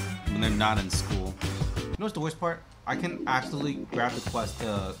when they're not in school? You know what's the worst part? I can actually grab the quest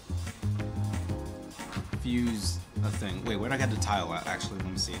to fuse a thing. Wait, where'd I get the tile at? Actually,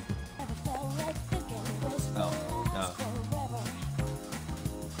 let me see. Oh,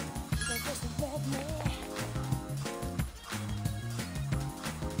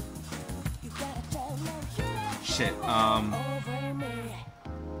 shit,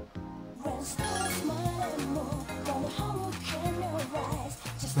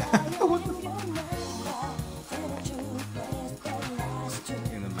 what the fuck?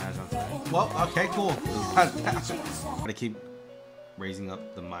 In the Mahjong thing. Well, okay, cool. Gotta keep raising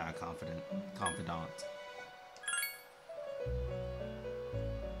up the Maya confidant.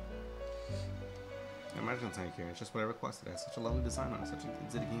 Imagine thank you. It's just what I requested. It has such a lovely design on it, such a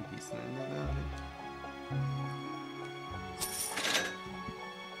game piece.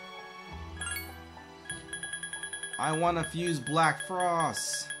 I want to fuse Black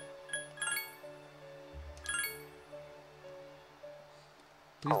Frost.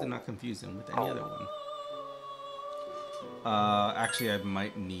 Please do not confuse him with any other one. Actually, I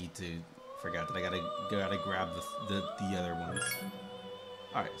might need to. Forgot that I gotta grab the other ones.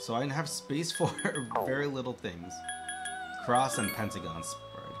 All right, so I have space for very little things. Cross and pentagon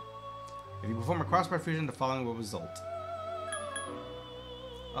spread. If you perform a crossbar fusion, the following will result.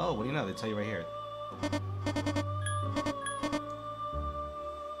 Oh, what do you know? They tell you right here.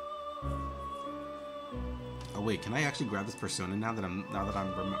 Oh wait, can I actually grab this persona now that I'm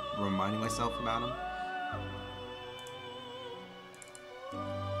reminding myself about him?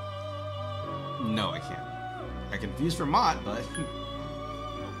 No, I can't. I can fuse for Mott, but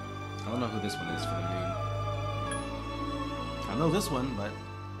I don't know who this one is for the moon. I know this one, but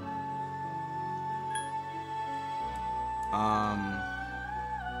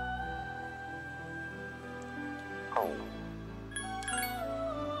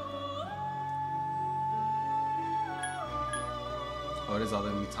oh, it is all the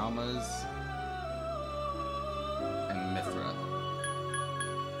Mitamas and Mithra.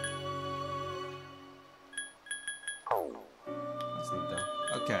 That's neat though.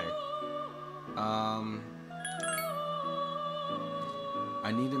 Okay.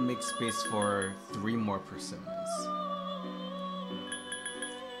 I need to make space for 3 more personas.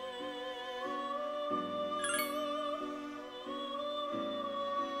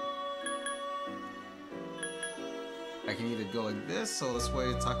 I can either go like this, so this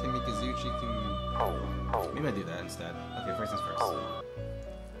way Takemi Kazuchi can... Maybe I do that instead. Okay, first things first.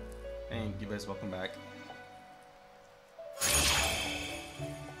 Thank you guys, welcome back.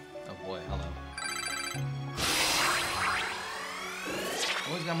 Oh boy, hello.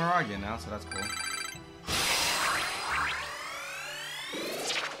 Always got Mirage now, so that's cool.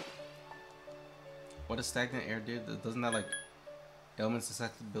 What does stagnant air do? Doesn't that like element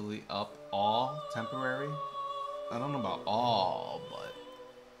susceptibility up all temporary? I don't know about all, but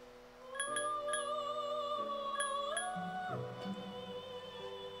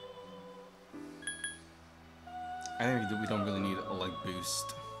I think we don't really need a like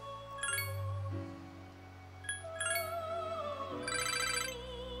boost.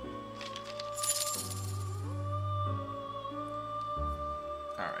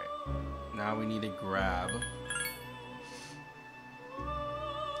 Alright. Now we need to grab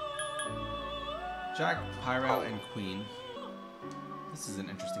Jack, Pyro, and Queen. This is an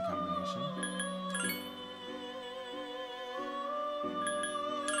interesting combination.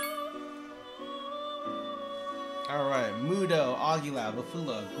 Alright, Mudo, Agila,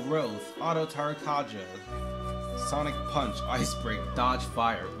 Bafula, Growth, Auto Tarakaja, Sonic Punch, Ice Break, Dodge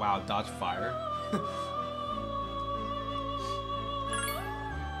Fire. Wow, Dodge Fire.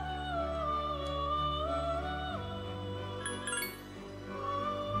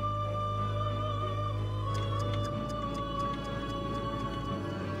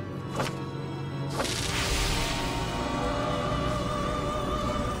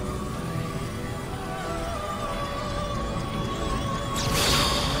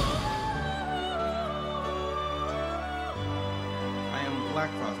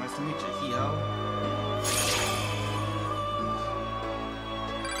 Nice to meet you, Hee-Ho.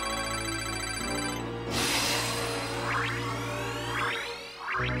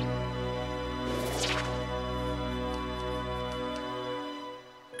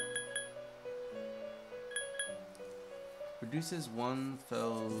 Reduces one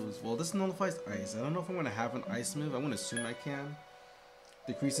foe's... Well, this nullifies ice. I don't know if I'm going to have an ice move. I'm going to assume I can.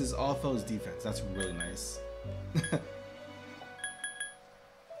 Decreases all foes' defense. That's really nice.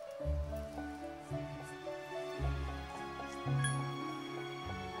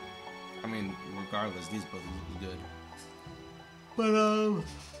 I mean, regardless, these both look good. But, oh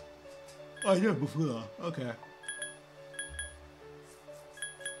yeah, Bafula. Okay.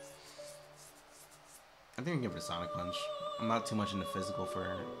 I think I can give it a Sonic Punch. I'm not too much into physical for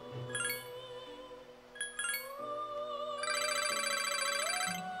her.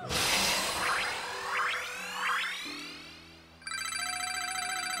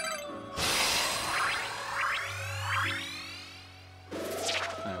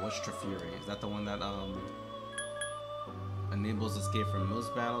 Fury. Is that the one that enables escape from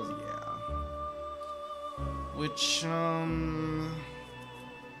most battles? Yeah. Which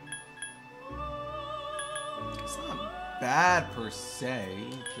it's not bad per se,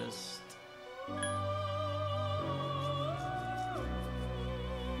 just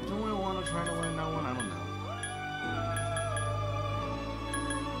do I want to try to win that one? I don't know.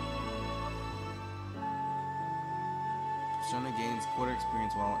 Persona gains quarter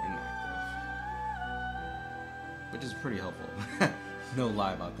experience while inactive, which is pretty helpful. No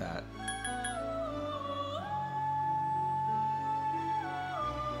lie about that.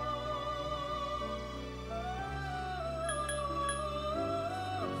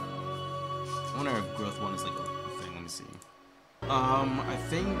 I wonder if growth one is like a thing. Let me see. I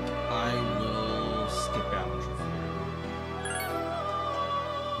think I will skip balance review.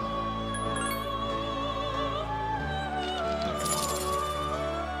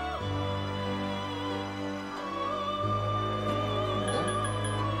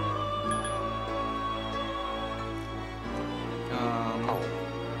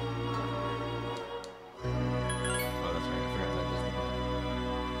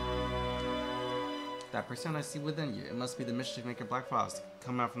 That person I see within you. It must be the Mischief Maker Black Frost.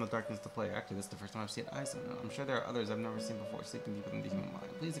 Come out from the darkness to play. Actually, this is the first time I've seen eyes on it. I'm sure there are others I've never seen before, sleeping deep within the human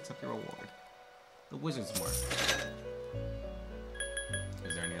mind. Please accept your reward. The Wizard's Mark.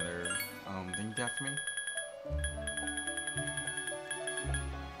 Is there any other thing you got for me?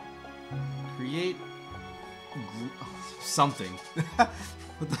 Create something.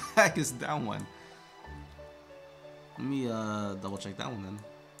 What the heck is that one? Let me double check that one then.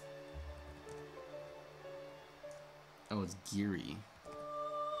 Oh, it's Geary.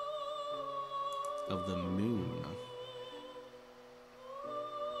 Of the Moon.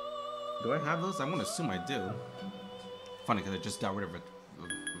 Do I have those? I want to assume I do. Funny, because I just got rid of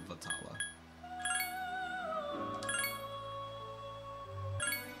Vitala.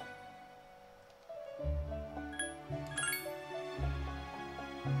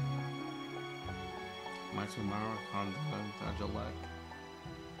 Matsumara, Honda, Dodgelek.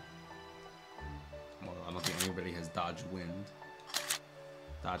 Well, I don't think anybody has Dodge Wind.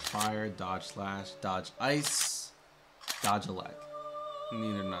 Dodge Fire, Dodge Slash, Dodge Ice, Dodge Elect.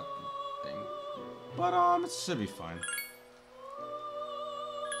 Neither nothing. But it should be fine.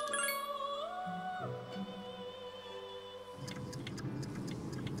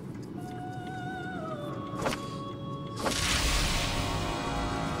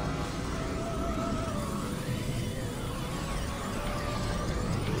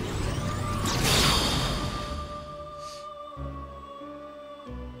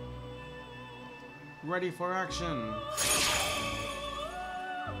 Ready for action.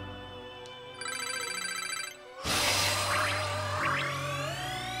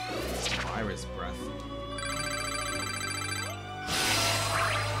 Virus breath.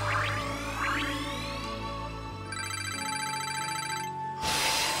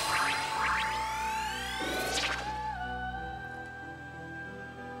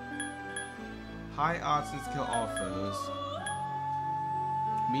 High odds to kill all foes.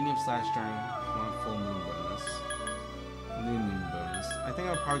 Medium slash during one full moon bonus. New moon bonus. I think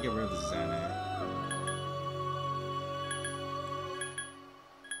I'll probably get rid of the Xane.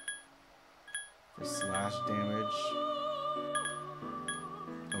 For slash damage.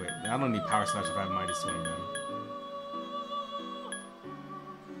 Oh wait, I don't need power slash if I have mighty swing then.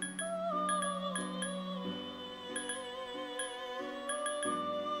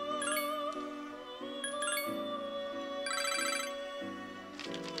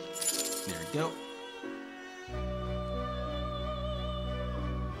 Go.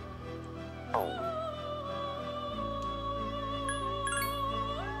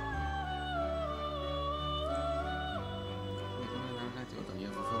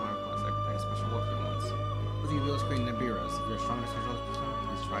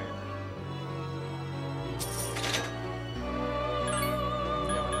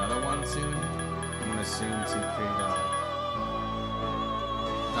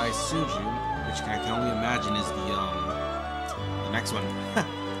 Suju, which I can only imagine is the next one.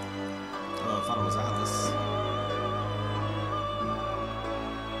 Oh, I thought it was Atlas.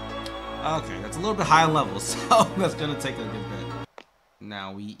 Okay, that's a little bit high level, so that's gonna take a good bit.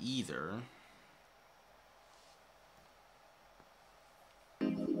 Now we either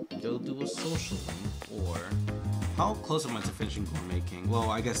go do a social one, or how close am I to finishing Gourmet King? Well,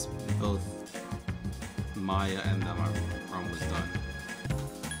 I guess both Maya and my run was done.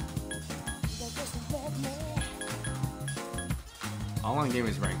 All-on game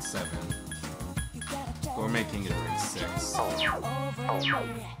is ranked 7. Gourmet King is ranked 6.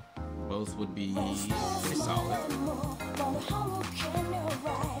 Both would be pretty solid.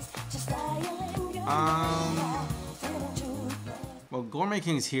 Well, Gourmet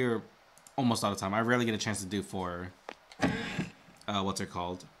King's here almost all the time. I rarely get a chance to do for what's it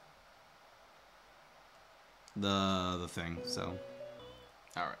called? The thing. So,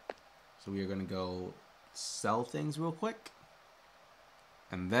 all right. So we are gonna go sell things real quick.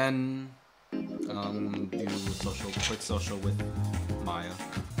 And then do quick social with Maya.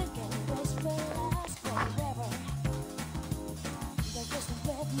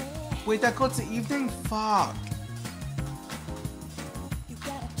 Wait, that goes to evening? Fuck.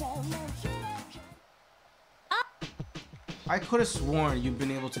 I could have sworn you've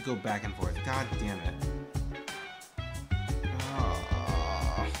been able to go back and forth. God damn it.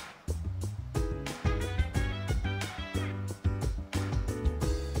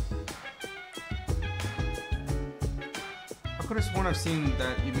 I could have sworn I've seen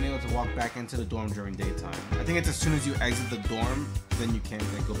that you've been able to walk back into the dorm during daytime. I think it's as soon as you exit the dorm, then you can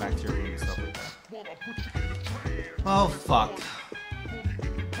like, go back to your room and stuff like that. Oh, fuck.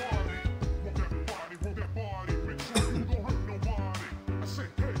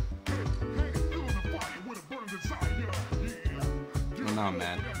 Well, now I'm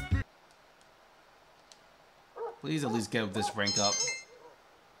mad. Please at least get this rank up.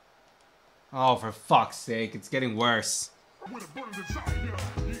 Oh, for fuck's sake, it's getting worse.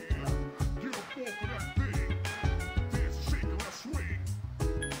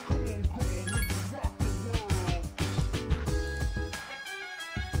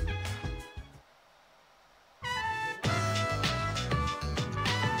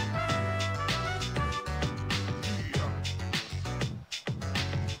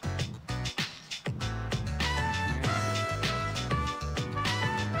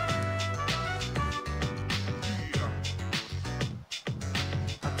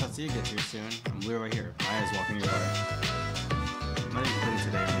 You get here soon. I'm literally right here. Maya's walking your way. I'm not even putting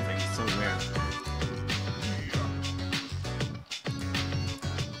today or anything. It's so rare.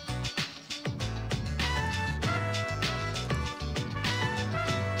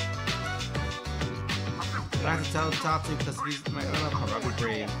 I have to tell the top two because he's my I'll be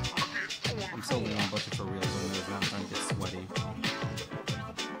brave. I'm so lean on budget for real, so I'm trying to get sweaty.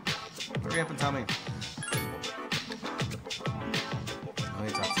 Hurry up and tell me.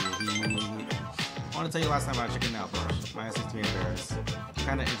 I want to tell you last time about chicken now, brush. My ass me embarrassed.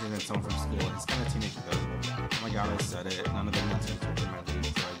 Kind of interested in someone from school. It's kind of teenage though. Oh my god, I said it. None of them went to my league,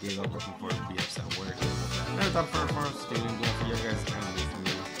 so I gave up looking for it to be upset at work. I never thought for a student going for you guys kind of new for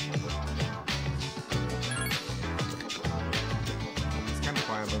me. It's kind of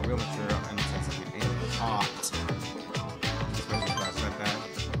quiet, but real mature and the sense of it ain't hot. Especially class like that.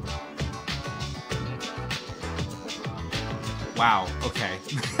 Wow, okay.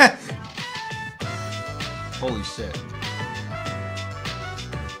 Holy shit.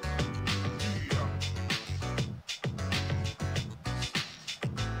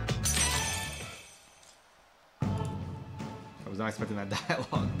 I was not expecting that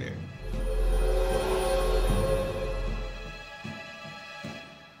dialogue there.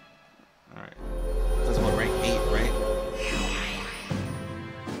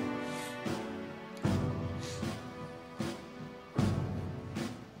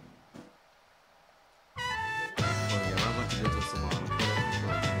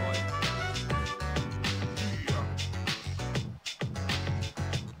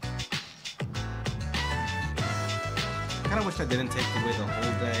 kind of wish I didn't take away the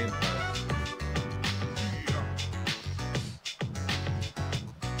whole day,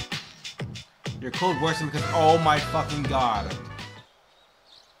 but... Your code worsened because... Oh my fucking god.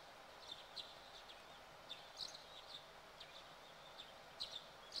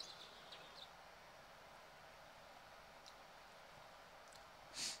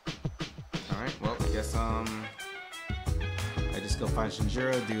 Alright, well, I guess, I just go find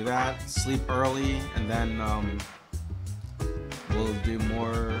Shinjiro, do that, sleep early, and then, we'll do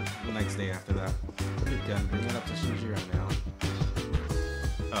more the next day after that. We can bring it up to Shinjiro now.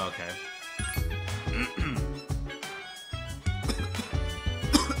 Oh, okay.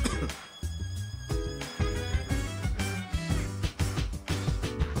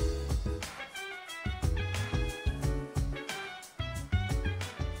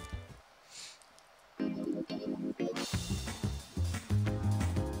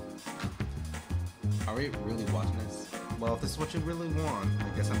 Are we really watching this? Well, if this is what you really want, I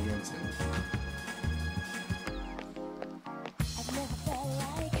guess I'm going to.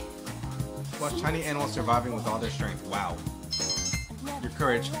 Watch tiny animals surviving with all their strength. Wow. Your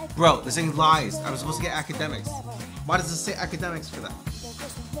courage. Bro, this thing lies. I was supposed to get academics. Why does it say academics for that?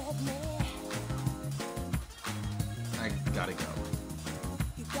 I gotta go.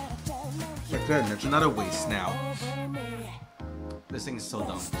 But good, that's another waste now. This thing is so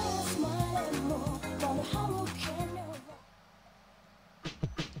dumb.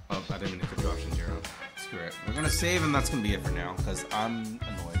 Oh, I didn't mean to cut you off, Shinjiro. Screw it. We're gonna save and that's gonna be it for now, because I'm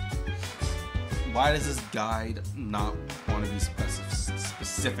annoyed. Why does this guide not want to be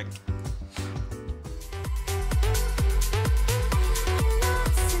specific?